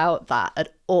wasn't about that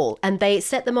at all. And they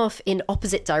set them off in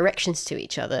opposite directions to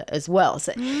each other as well.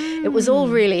 So it was all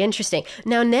really interesting.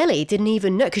 Now, Nellie didn't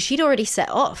even know, because she'd already set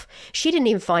off. She didn't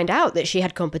even find out that she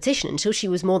had competition until she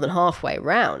was more than halfway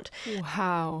round.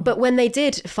 Wow. But when they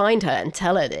did find her and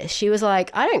tell her this, she was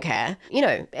like, I don't care. You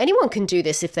know, anyone can do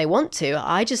this if they want to.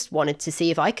 I just wanted to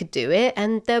see if I could do it.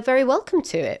 And they're very welcome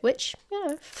to it, which, you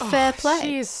know, fair play.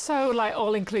 She is so like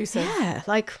all inclusive. Yeah,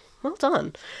 like, well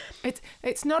done.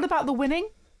 It's not about the winning.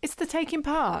 It's the taking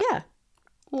part. Yeah.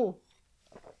 Ooh.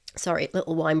 Sorry,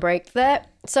 little wine break there.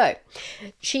 So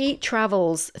she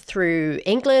travels through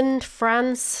England,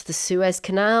 France, the Suez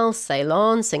Canal,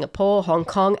 Ceylon, Singapore, Hong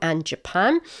Kong, and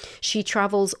Japan. She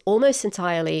travels almost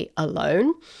entirely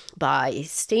alone by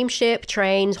steamship,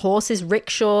 trains, horses,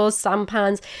 rickshaws,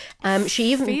 sampans.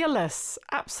 She even fearless,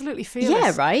 absolutely fearless.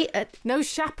 Yeah, right. No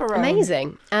chaperone.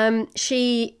 Amazing.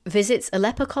 She visits a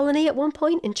leper colony at one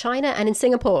point in China, and in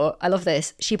Singapore, I love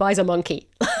this, she buys a monkey.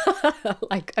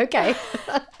 Like, okay.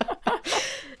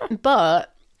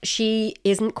 But she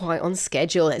isn't quite on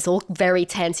schedule. It's all very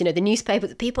tense. You know, the newspaper,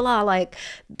 people are like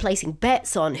placing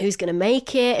bets on who's going to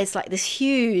make it. It's like this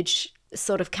huge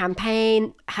sort of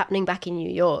campaign happening back in New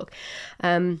York.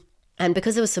 And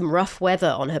because there was some rough weather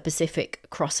on her Pacific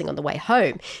crossing on the way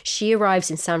home, she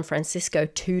arrives in San Francisco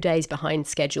 2 days behind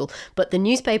schedule. But the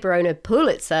newspaper owner,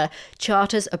 Pulitzer,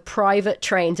 charters a private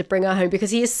train to bring her home because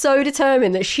he is so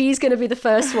determined that she's going to be the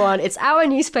first one. It's our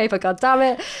newspaper,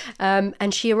 goddammit.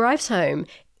 And she arrives home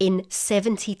in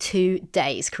 72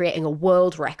 days, creating a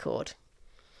world record.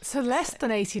 So less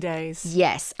than 80 days.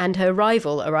 Yes. And her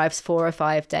rival arrives 4 or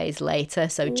 5 days later,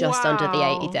 so just under the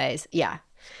 80 days. Yeah.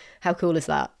 How cool is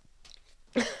that?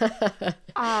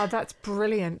 That's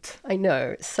brilliant. I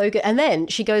know, so good. And then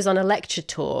she goes on a lecture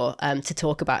tour to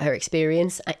talk about her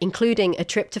experience, including a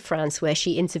trip to France where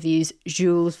she interviews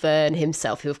Jules Verne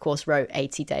himself, who of course wrote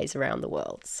 80 Days Around the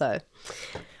World. So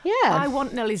yeah, I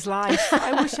want Nellie's life.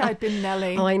 I wish I'd been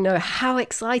Nellie. Oh, I know, how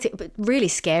exciting, but really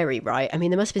scary, right? I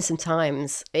mean, there must have been some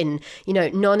times in, you know,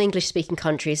 non-English speaking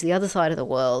countries, the other side of the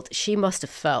world, she must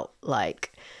have felt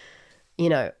like, you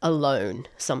know, alone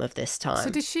some of this time.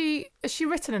 So has she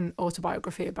written an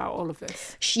autobiography about all of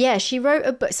this? She wrote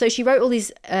a book. So she wrote all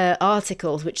these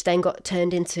articles, which then got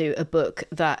turned into a book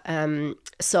that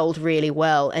sold really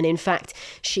well. And in fact,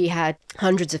 she had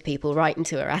hundreds of people writing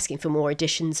to her asking for more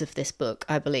editions of this book,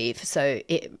 I believe. So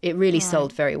it really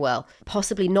sold very well.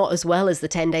 Possibly not as well as the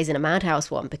 10 Days in a Madhouse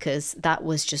one, because that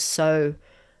was just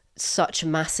such a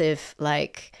massive,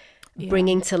 like,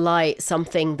 bringing to light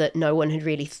something that no one had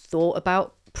really thought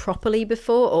about properly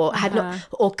before, or had not,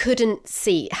 or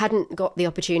hadn't got the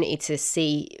opportunity to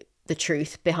see the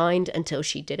truth behind until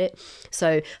she did it.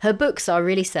 So her books are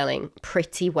really selling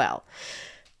pretty well.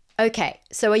 Okay,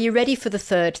 so are you ready for the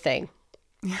third thing?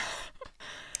 Yeah,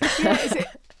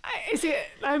 is it,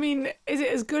 I mean, is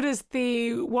it as good as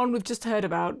the one we've just heard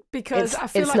about? Because I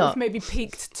feel like not. we've maybe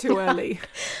peaked too early.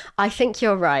 I think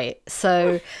you're right.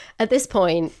 So at this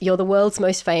point, you're the world's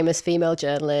most famous female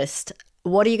journalist.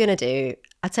 What are you going to do?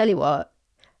 I tell you what,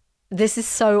 this is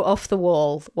so off the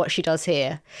wall what she does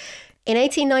here. In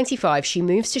 1895, she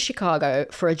moves to Chicago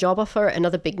for a job offer at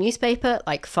another big newspaper,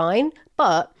 like fine,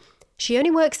 but she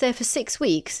only works there for 6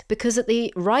 weeks because at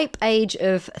the ripe age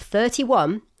of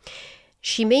 31,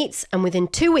 she meets and within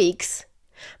 2 weeks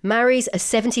marries a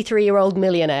 73-year-old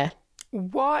millionaire.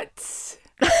 What?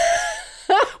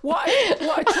 What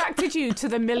attracted you to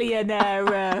the millionaire?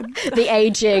 The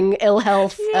aging, ill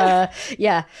health.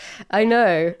 Yeah, I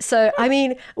know. So, I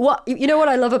mean, what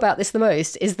I love about this the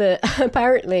most is that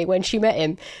apparently when she met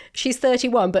him, she's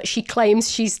 31, but she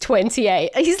claims she's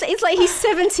 28. It's like he's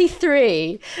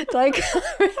 73. Like, he's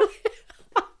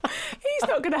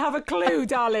not going to have a clue,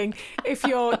 darling, if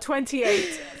you're 28,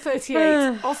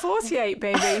 38 or 48,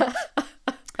 baby.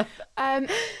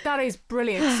 That is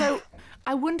brilliant. So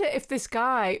I wonder if this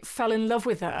guy fell in love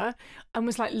with her and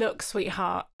was like, look,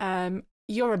 sweetheart,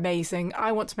 you're amazing.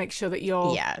 I want to make sure that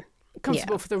you're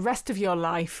comfortable for the rest of your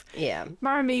life. Yeah.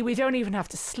 Marry me. We don't even have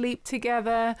to sleep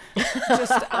together.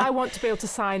 I want to be able to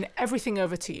sign everything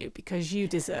over to you because you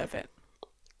deserve it.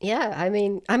 Yeah, I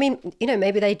mean,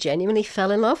 maybe they genuinely fell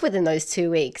in love within those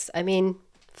 2 weeks. I mean,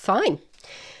 fine.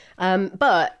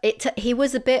 But he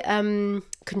was a bit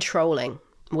controlling,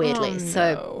 weirdly.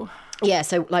 No. Yeah,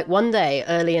 so like one day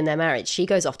early in their marriage, she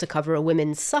goes off to cover a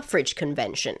women's suffrage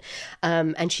convention,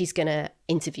 and she's going to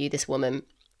interview this woman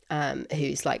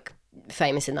who's like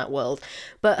famous in that world.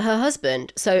 But her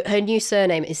husband, so her new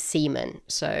surname is Seaman,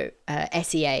 so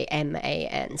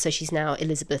Seaman. So she's now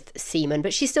Elizabeth Seaman,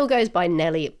 but she still goes by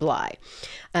Nellie Bly.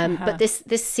 But this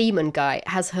Seaman guy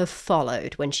has her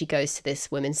followed when she goes to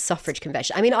this women's suffrage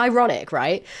convention. I mean, ironic,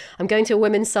 right? I'm going to a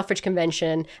women's suffrage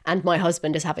convention and my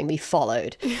husband is having me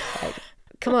followed. Like,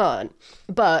 come on.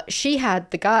 But she had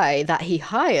the guy that he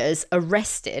hires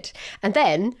arrested, and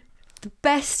then the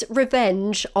best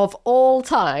revenge of all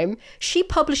time, she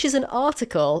publishes an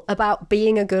article about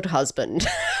being a good husband.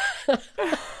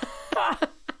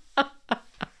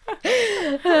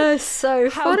 So funny.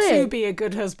 How to be a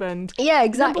good husband. Yeah,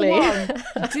 exactly. Number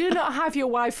 1, do not have your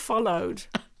wife followed.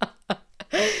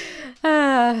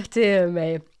 Dear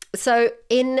me. So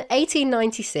in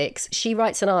 1896, she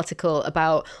writes an article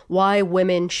about why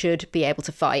women should be able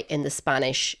to fight in the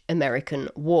Spanish-American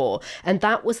War. And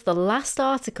that was the last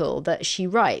article that she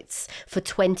writes for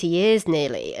 20 years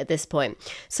nearly at this point.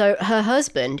 So her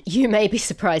husband, you may be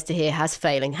surprised to hear, has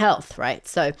failing health, right?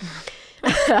 So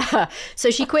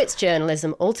she quits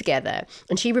journalism altogether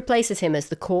and she replaces him as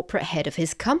the corporate head of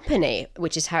his company,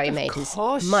 which is how he made his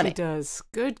money. Of course she does.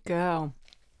 Good girl.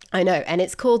 I know, and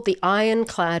it's called the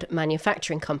Ironclad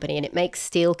Manufacturing Company, and it makes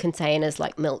steel containers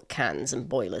like milk cans and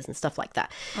boilers and stuff like that.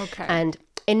 Okay. And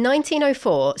in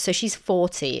 1904, so she's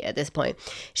 40 at this point,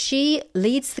 she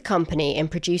leads the company in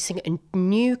producing a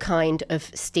new kind of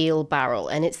steel barrel,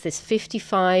 and it's this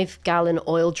 55-gallon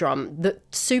oil drum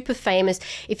that's super famous.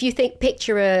 If you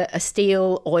picture a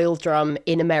steel oil drum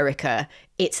in America,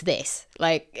 it's this.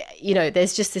 Like,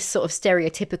 there's just this sort of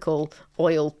stereotypical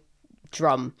oil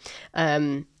drum,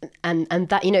 and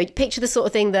that, picture the sort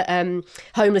of thing that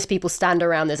homeless people stand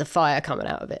around, there's a fire coming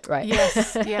out of it, right?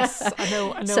 Yes, I know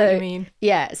what you mean.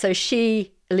 Yeah, so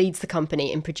she leads the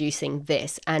company in producing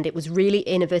this, and it was really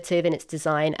innovative in its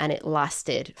design and it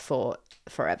lasted for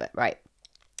forever, right?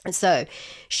 And so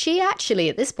she actually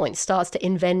at this point starts to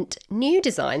invent new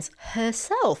designs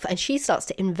herself, and she starts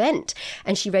to invent,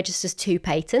 and she registers 2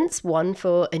 patents, one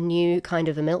for a new kind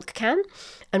of a milk can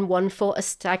and one for a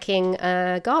stacking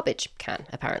garbage can,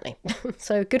 apparently.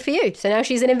 So good for you. So now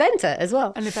she's an inventor as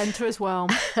well. An inventor as well.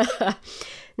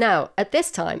 Now, at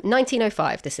this time,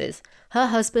 1905 this is, her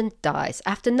husband dies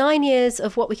after 9 years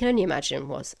of what we can only imagine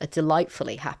was a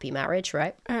delightfully happy marriage,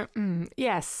 right?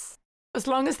 Yes. As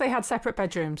long as they had separate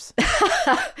bedrooms.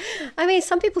 I mean,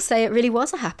 some people say it really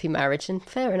was a happy marriage, and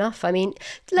fair enough. I mean,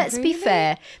 let's be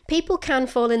fair. People can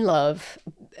fall in love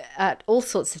at all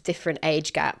sorts of different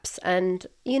age gaps, and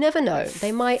you never know.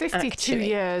 They might 52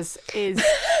 years is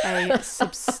a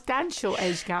substantial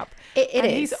age gap. It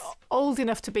is. He's old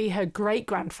enough to be her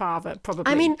great-grandfather,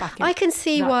 probably. I mean, I can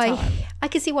see why. time. I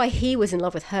can see why he was in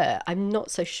love with her. I'm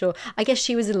not so sure. I guess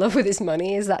she was in love with his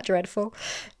money. Is that dreadful?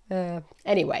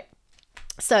 Anyway.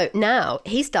 So now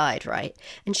he's died, right?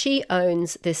 And she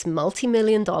owns this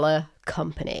multi-million-dollar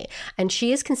company, and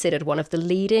she is considered one of the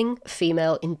leading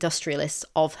female industrialists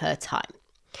of her time.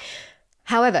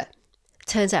 However,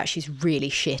 turns out she's really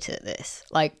shit at this.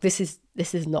 Like, this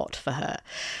is not for her.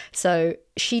 So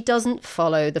she doesn't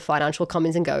follow the financial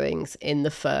comings and goings in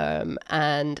the firm,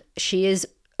 and she is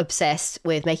obsessed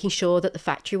with making sure that the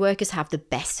factory workers have the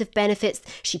best of benefits.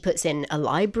 She puts in a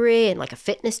library and like a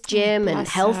fitness gym and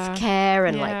healthcare,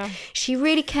 and like she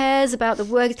really cares about the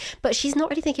workers, but she's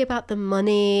not really thinking about the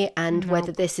money and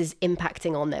whether this is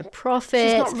impacting on their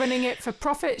profit. She's not running it for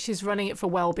profit, she's running it for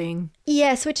well-being.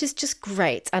 Yes, which is just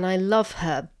great, and I love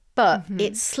her. But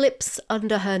it slips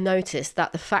under her notice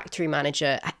that the factory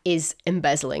manager is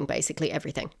embezzling basically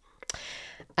everything.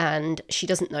 And she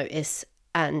doesn't notice,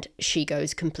 and she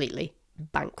goes completely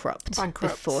bankrupt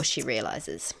before she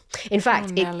realises. In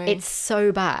fact, it's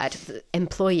so bad that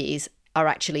employees are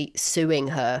actually suing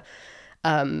her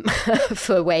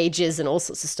for wages and all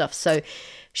sorts of stuff. So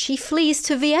she flees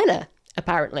to Vienna,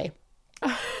 apparently.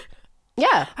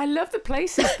 Yeah. I love the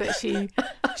places that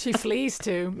she flees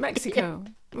to. Mexico,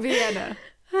 Vienna.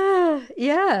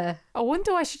 Yeah. I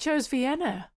wonder why she chose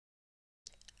Vienna.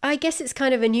 I guess it's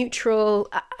kind of a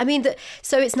neutral... I mean,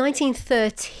 so it's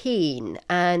 1913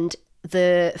 and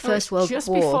the First World War.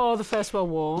 Just before the First World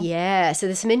War. Yeah, so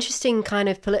there's some interesting kind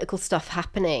of political stuff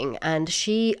happening, and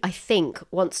she, I think,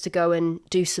 wants to go and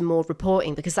do some more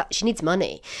reporting because she needs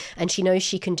money, and she knows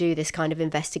she can do this kind of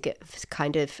investigative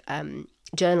kind of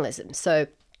journalism. So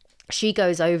she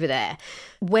goes over there.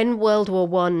 When World War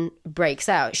One breaks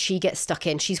out, she gets stuck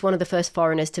in. She's one of the first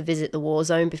foreigners to visit the war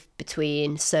zone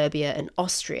between Serbia and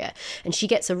Austria. And she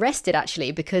gets arrested,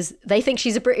 actually, because they think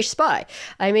she's a British spy.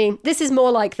 I mean, this is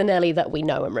more like the Nellie that we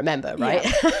know and remember, right?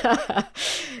 Yeah.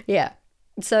 Yeah.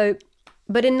 So...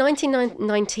 But in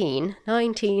 1919,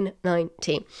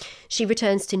 she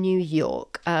returns to New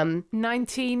York.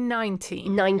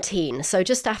 1919, so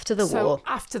just after the war. So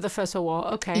after the First World War,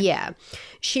 okay. Yeah.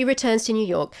 She returns to New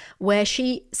York, where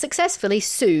she successfully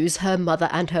sues her mother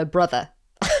and her brother.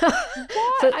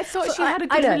 What? I thought she had a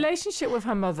good relationship with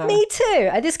her mother. Me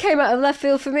too. This came out of left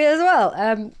field for me as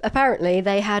well. Apparently,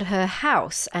 they had her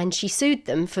house, and she sued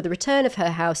them for the return of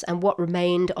her house and what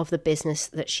remained of the business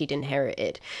that she'd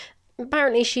inherited.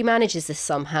 Apparently she manages this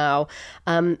somehow,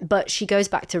 but she goes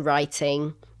back to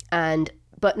writing,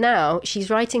 but now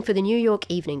she's writing for the New York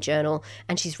Evening Journal,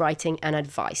 and she's writing an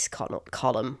advice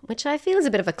column, which I feel is a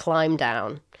bit of a climb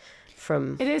down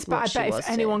from it is, but I bet if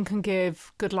anyone to. Can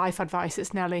give good life advice,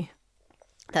 it's Nellie.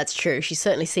 That's true. She's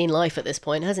certainly seen life at this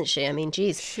point, hasn't she? I mean,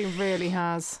 geez. She really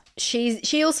has.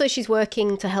 She's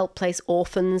working to help place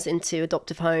orphans into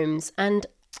adoptive homes, and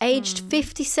aged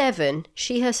 57,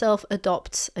 she herself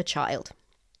adopts a child.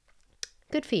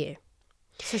 Good for you.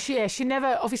 So she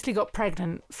never obviously got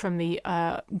pregnant from the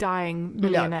dying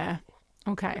millionaire.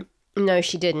 No. Okay. No,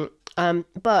 she didn't.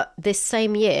 But this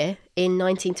same year, in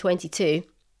 1922,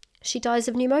 she dies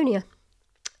of pneumonia.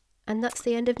 And that's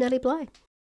the end of Nellie Bly.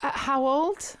 At how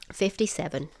old?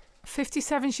 57.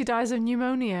 57, she dies of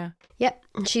pneumonia. Yep.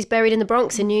 And she's buried in the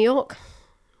Bronx in New York.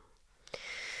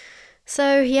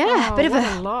 So, yeah, bit of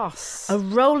a loss. A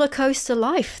roller coaster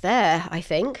life there, I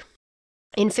think,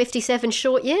 in 57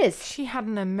 short years. She had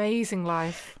an amazing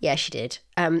life. Yeah, she did.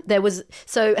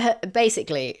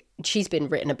 Basically, she's been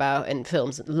written about in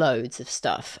films, loads of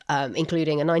stuff,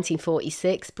 including a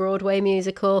 1946 Broadway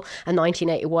musical, a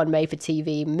 1981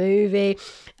 made-for-TV movie.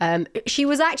 She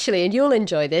was actually, and you'll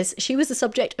enjoy this, she was the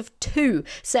subject of 2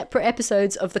 separate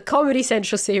episodes of the Comedy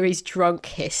Central series Drunk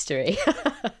History.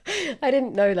 I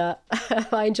didn't know that.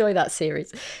 I enjoy that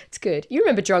series. It's good. You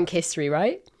remember Drunk History,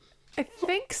 right? I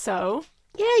think so.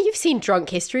 Yeah, you've seen Drunk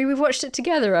History. We've watched it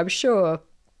together, I'm sure.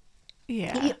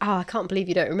 Yeah. I can't believe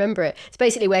you don't remember it. It's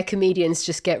basically where comedians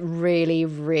just get really,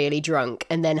 really drunk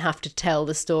and then have to tell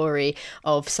the story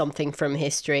of something from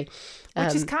history.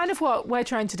 Which is kind of what we're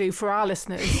trying to do for our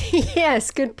listeners.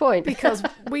 Yes, good point. Because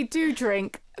we do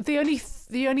drink. The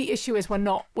only issue is we're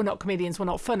not comedians. We're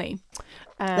not funny.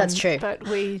 That's true. But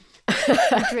we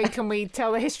drink and we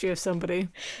tell the history of somebody.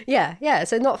 Yeah.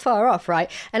 So not far off,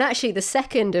 right? And actually, the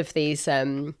second of these.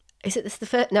 Is it the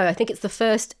first? No, I think it's the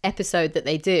first episode that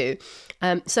they do.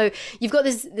 So you've got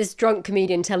this drunk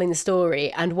comedian telling the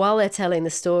story, and while they're telling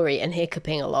the story and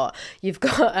hiccuping a lot, you've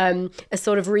got a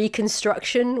sort of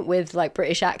reconstruction with like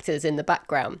British actors in the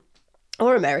background.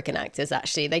 Or American actors,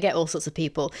 actually. They get all sorts of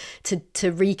people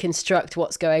to reconstruct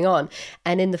what's going on.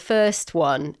 And in the first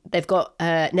one, they've got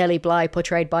Nellie Bly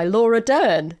portrayed by Laura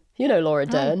Dern. You know Laura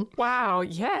Dern. Oh, wow,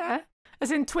 yeah.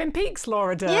 As in Twin Peaks,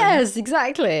 Laura Dern. Yes,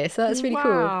 exactly. So that's really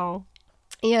cool. Wow.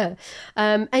 Yeah.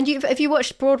 And have you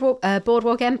watched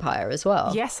Boardwalk Empire as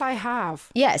well? Yes, I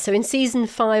have. Yeah, so in season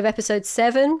 5, episode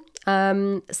 7,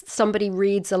 somebody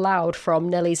reads aloud from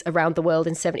Nellie's Around the World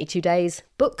in 72 Days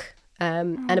book.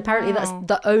 And apparently that's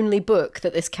the only book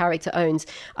that this character owns.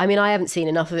 I mean, I haven't seen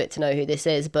enough of it to know who this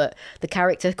is, but the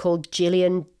character called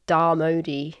Gillian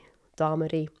Darmody,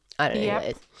 I don't know who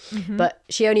it is. But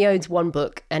she only owns one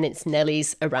book, and it's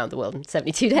Nellie's Around the World in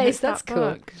 72 Days. That's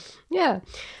cool. Book? Yeah.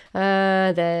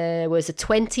 There was a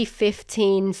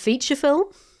 2015 feature film,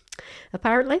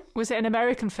 apparently. Was it an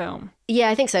American film? Yeah,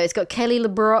 I think so. It's got Kelly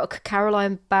LeBrock,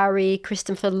 Caroline Barry,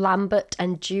 Christopher Lambert,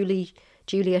 and Julia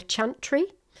Chantry.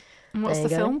 And what's the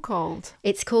film called?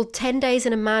 It's called 10 Days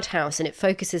in a Madhouse, and it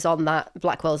focuses on that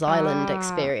Blackwell's Island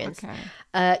experience.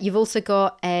 Okay. You've also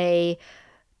got a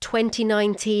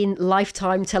 2019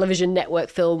 Lifetime television network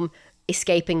film,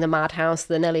 Escaping the Madhouse,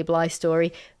 the Nellie Bly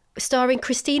story, starring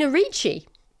Christina Ricci,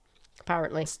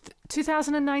 apparently.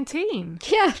 2019?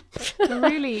 Yeah.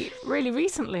 Really, really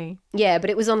recently. Yeah, but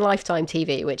it was on Lifetime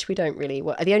TV, which we don't really...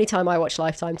 The only time I watch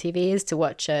Lifetime TV is to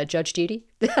watch Judge Judy.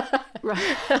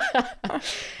 Right.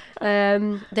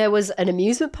 There was an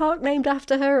amusement park named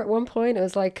after her at one point. It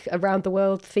was like around the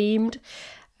world themed.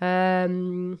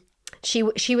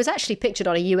 She was actually pictured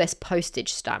on a US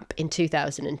postage stamp in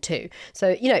 2002.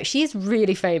 So, she is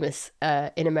really famous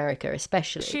in America,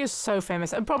 especially. She is so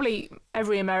famous. And probably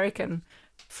every American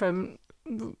from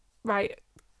right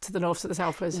to the north to the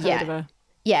south has heard of her.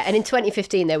 Yeah, and in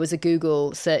 2015 there was a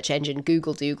Google search engine,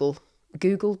 Google Doodle?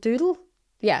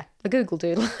 Yeah, a Google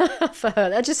Doodle for her.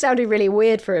 That just sounded really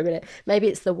weird for a minute. Maybe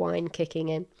it's the wine kicking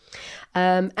in.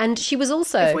 And she was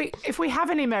also... If we have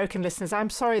any American listeners, I'm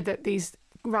sorry that these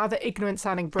rather ignorant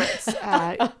sounding Brits,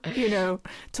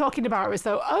 talking about her as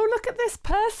though, oh, look at this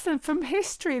person from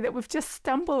history that we've just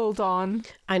stumbled on.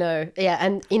 I know. Yeah.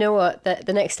 And you know what?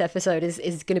 The next episode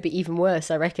is going to be even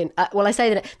worse, I reckon. I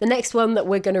say that the next one that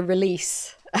we're going to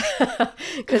release,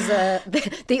 because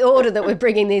the order that we're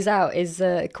bringing these out is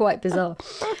quite bizarre.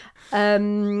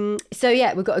 So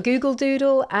yeah, we've got a Google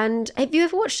Doodle. And have you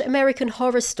ever watched American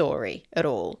Horror Story at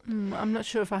all? I'm not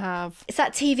sure if I have. It's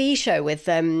that TV show with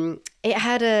it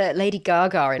had a Lady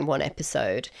Gaga in one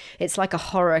episode. It's like a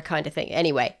horror kind of thing.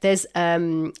 Anyway, there's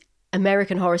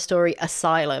American Horror Story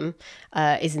Asylum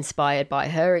is inspired by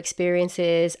her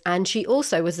experiences, and she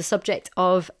also was the subject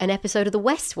of an episode of The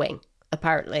West Wing,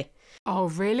 apparently. Oh,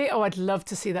 really? Oh, I'd love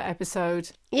to see that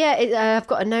episode. Yeah, I've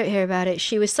got a note here about it.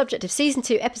 She was subject of Season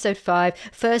 2, Episode 5.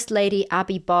 First Lady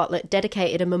Abby Bartlett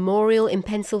dedicated a memorial in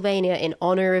Pennsylvania in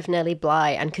honour of Nellie Bly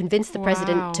and convinced the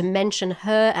president to mention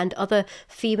her and other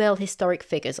female historic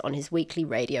figures on his weekly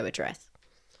radio address.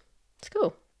 It's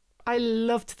cool. I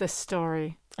loved this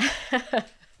story.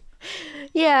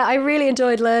 Yeah, I really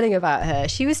enjoyed learning about her.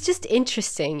 She was just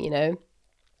interesting,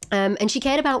 and she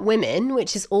cared about women,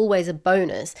 which is always a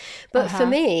bonus. But for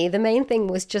me, the main thing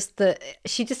was just that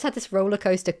she just had this roller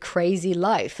coaster crazy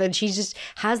life. And she just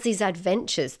has these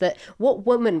adventures that what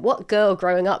girl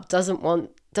growing up doesn't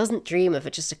dream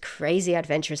of just a crazy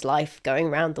adventurous life going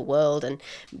around the world and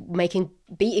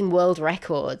beating world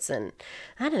records. And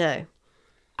I don't know.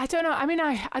 I don't know. I mean,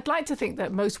 I'd like to think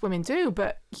that most women do,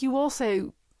 but you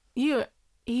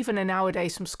even in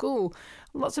nowadays from school,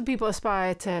 lots of people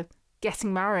aspire to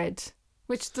getting married,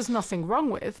 which there's nothing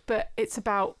wrong with, but it's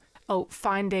about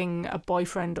finding a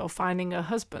boyfriend or finding a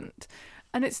husband.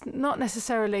 And it's not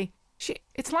necessarily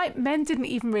it's like men didn't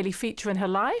even really feature in her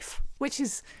life, which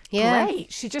is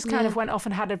great. She just kind of went off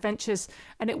and had adventures,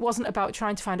 and it wasn't about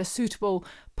trying to find a suitable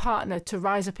partner to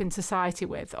rise up in society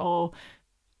with, or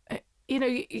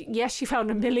yes, she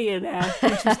found a millionaire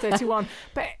when she was 31,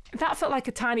 but that felt like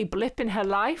a tiny blip in her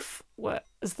life,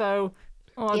 as though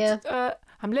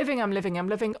I'm living.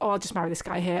 Oh, I'll just marry this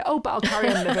guy here. Oh, but I'll carry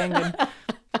on living and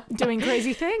doing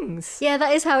crazy things. Yeah,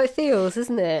 that is how it feels,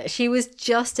 isn't it? She was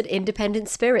just an independent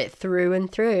spirit through and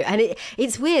through. And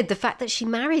it's weird. The fact that she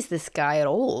marries this guy at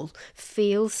all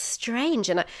feels strange.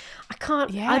 And I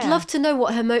can't... Yeah. I'd love to know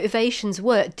what her motivations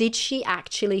were. Did she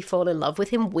actually fall in love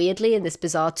with him weirdly in this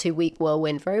bizarre 2-week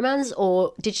whirlwind romance?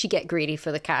 Or did she get greedy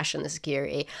for the cash and the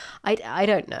security? I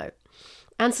don't know.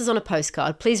 Answers on a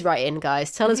postcard. Please write in,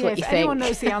 guys. Tell us what you think. If anyone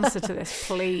knows the answer to this,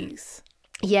 please.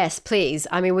 Yes, please.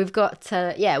 I mean, we've got,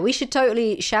 we should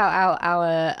totally shout out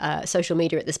our social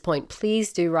media at this point.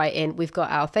 Please do write in. We've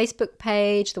got our Facebook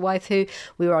page, The Wife Who.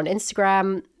 We were on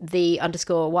Instagram,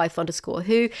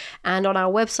 _wife_who. And on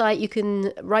our website, you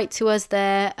can write to us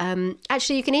there.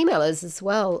 Actually, you can email us as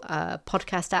well,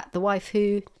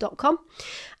 podcast@thewifewho.com.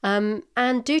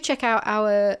 And do check out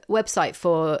our website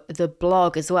for the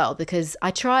blog as well, because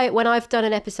when I've done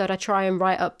an episode, I try and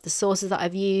write up the sources that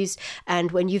I've used,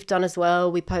 and when you've done as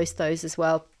well, we post those as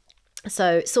well.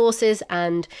 So sources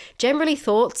and generally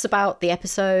thoughts about the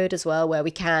episode as well, where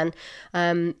we can.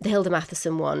 The Hilda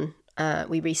Matheson one,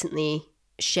 we recently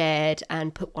shared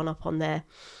and put one up on there.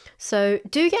 So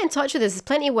do get in touch with us. There's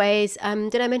plenty of ways.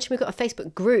 Did I mention we've got a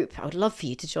Facebook group? I would love for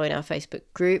you to join our Facebook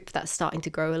group. That's starting to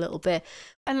grow a little bit.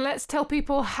 And let's tell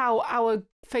people how our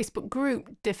Facebook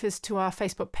group differs to our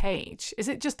Facebook page. Is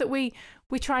it just that we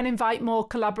try and invite more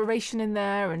collaboration in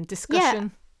there and discussion?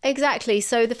 Yeah. Exactly.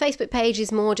 So the Facebook page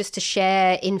is more just to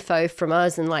share info from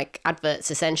us and like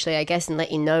adverts, essentially, I guess, and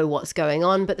let you know what's going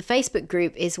on. But the Facebook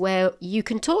group is where you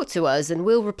can talk to us and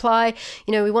we'll reply.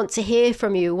 You know, we want to hear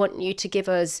from you. We want you to give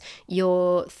us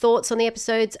your thoughts on the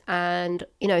episodes and,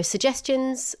 you know,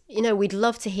 suggestions. You know, we'd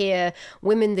love to hear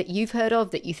women that you've heard of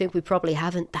that you think we probably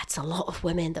haven't. That's a lot of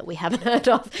women that we haven't heard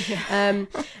of. Yeah.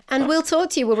 And we'll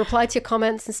talk to you. We'll reply to your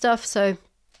comments and stuff. So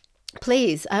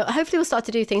please, hopefully we'll start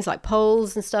to do things like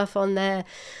polls and stuff on there,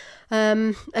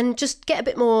 and just get a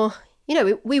bit more, you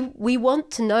know, we want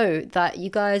to know that you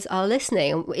guys are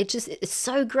listening. It's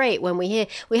so great when we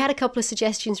had a couple of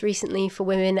suggestions recently for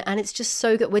women and it's just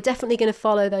so good. We're definitely going to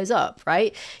follow those up,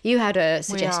 right? You had a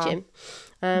suggestion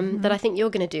that I think you're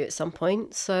going to do at some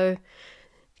point. So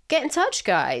get in touch,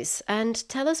 guys, and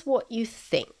tell us what you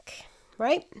think,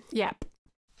 right? Yep.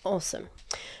 Awesome.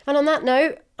 And on that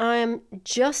note, I am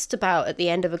just about at the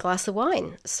end of a glass of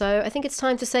wine. So I think it's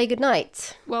time to say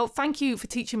goodnight. Well, thank you for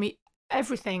teaching me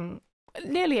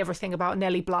nearly everything about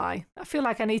Nellie Bly. I feel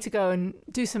like I need to go and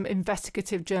do some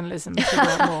investigative journalism to figure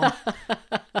out more.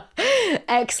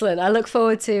 Excellent. I look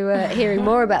forward to hearing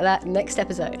more about that next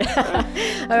episode.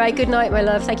 All right. Good night, my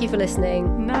love. Thank you for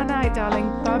listening. Night, darling.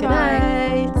 Bye-bye. Good night.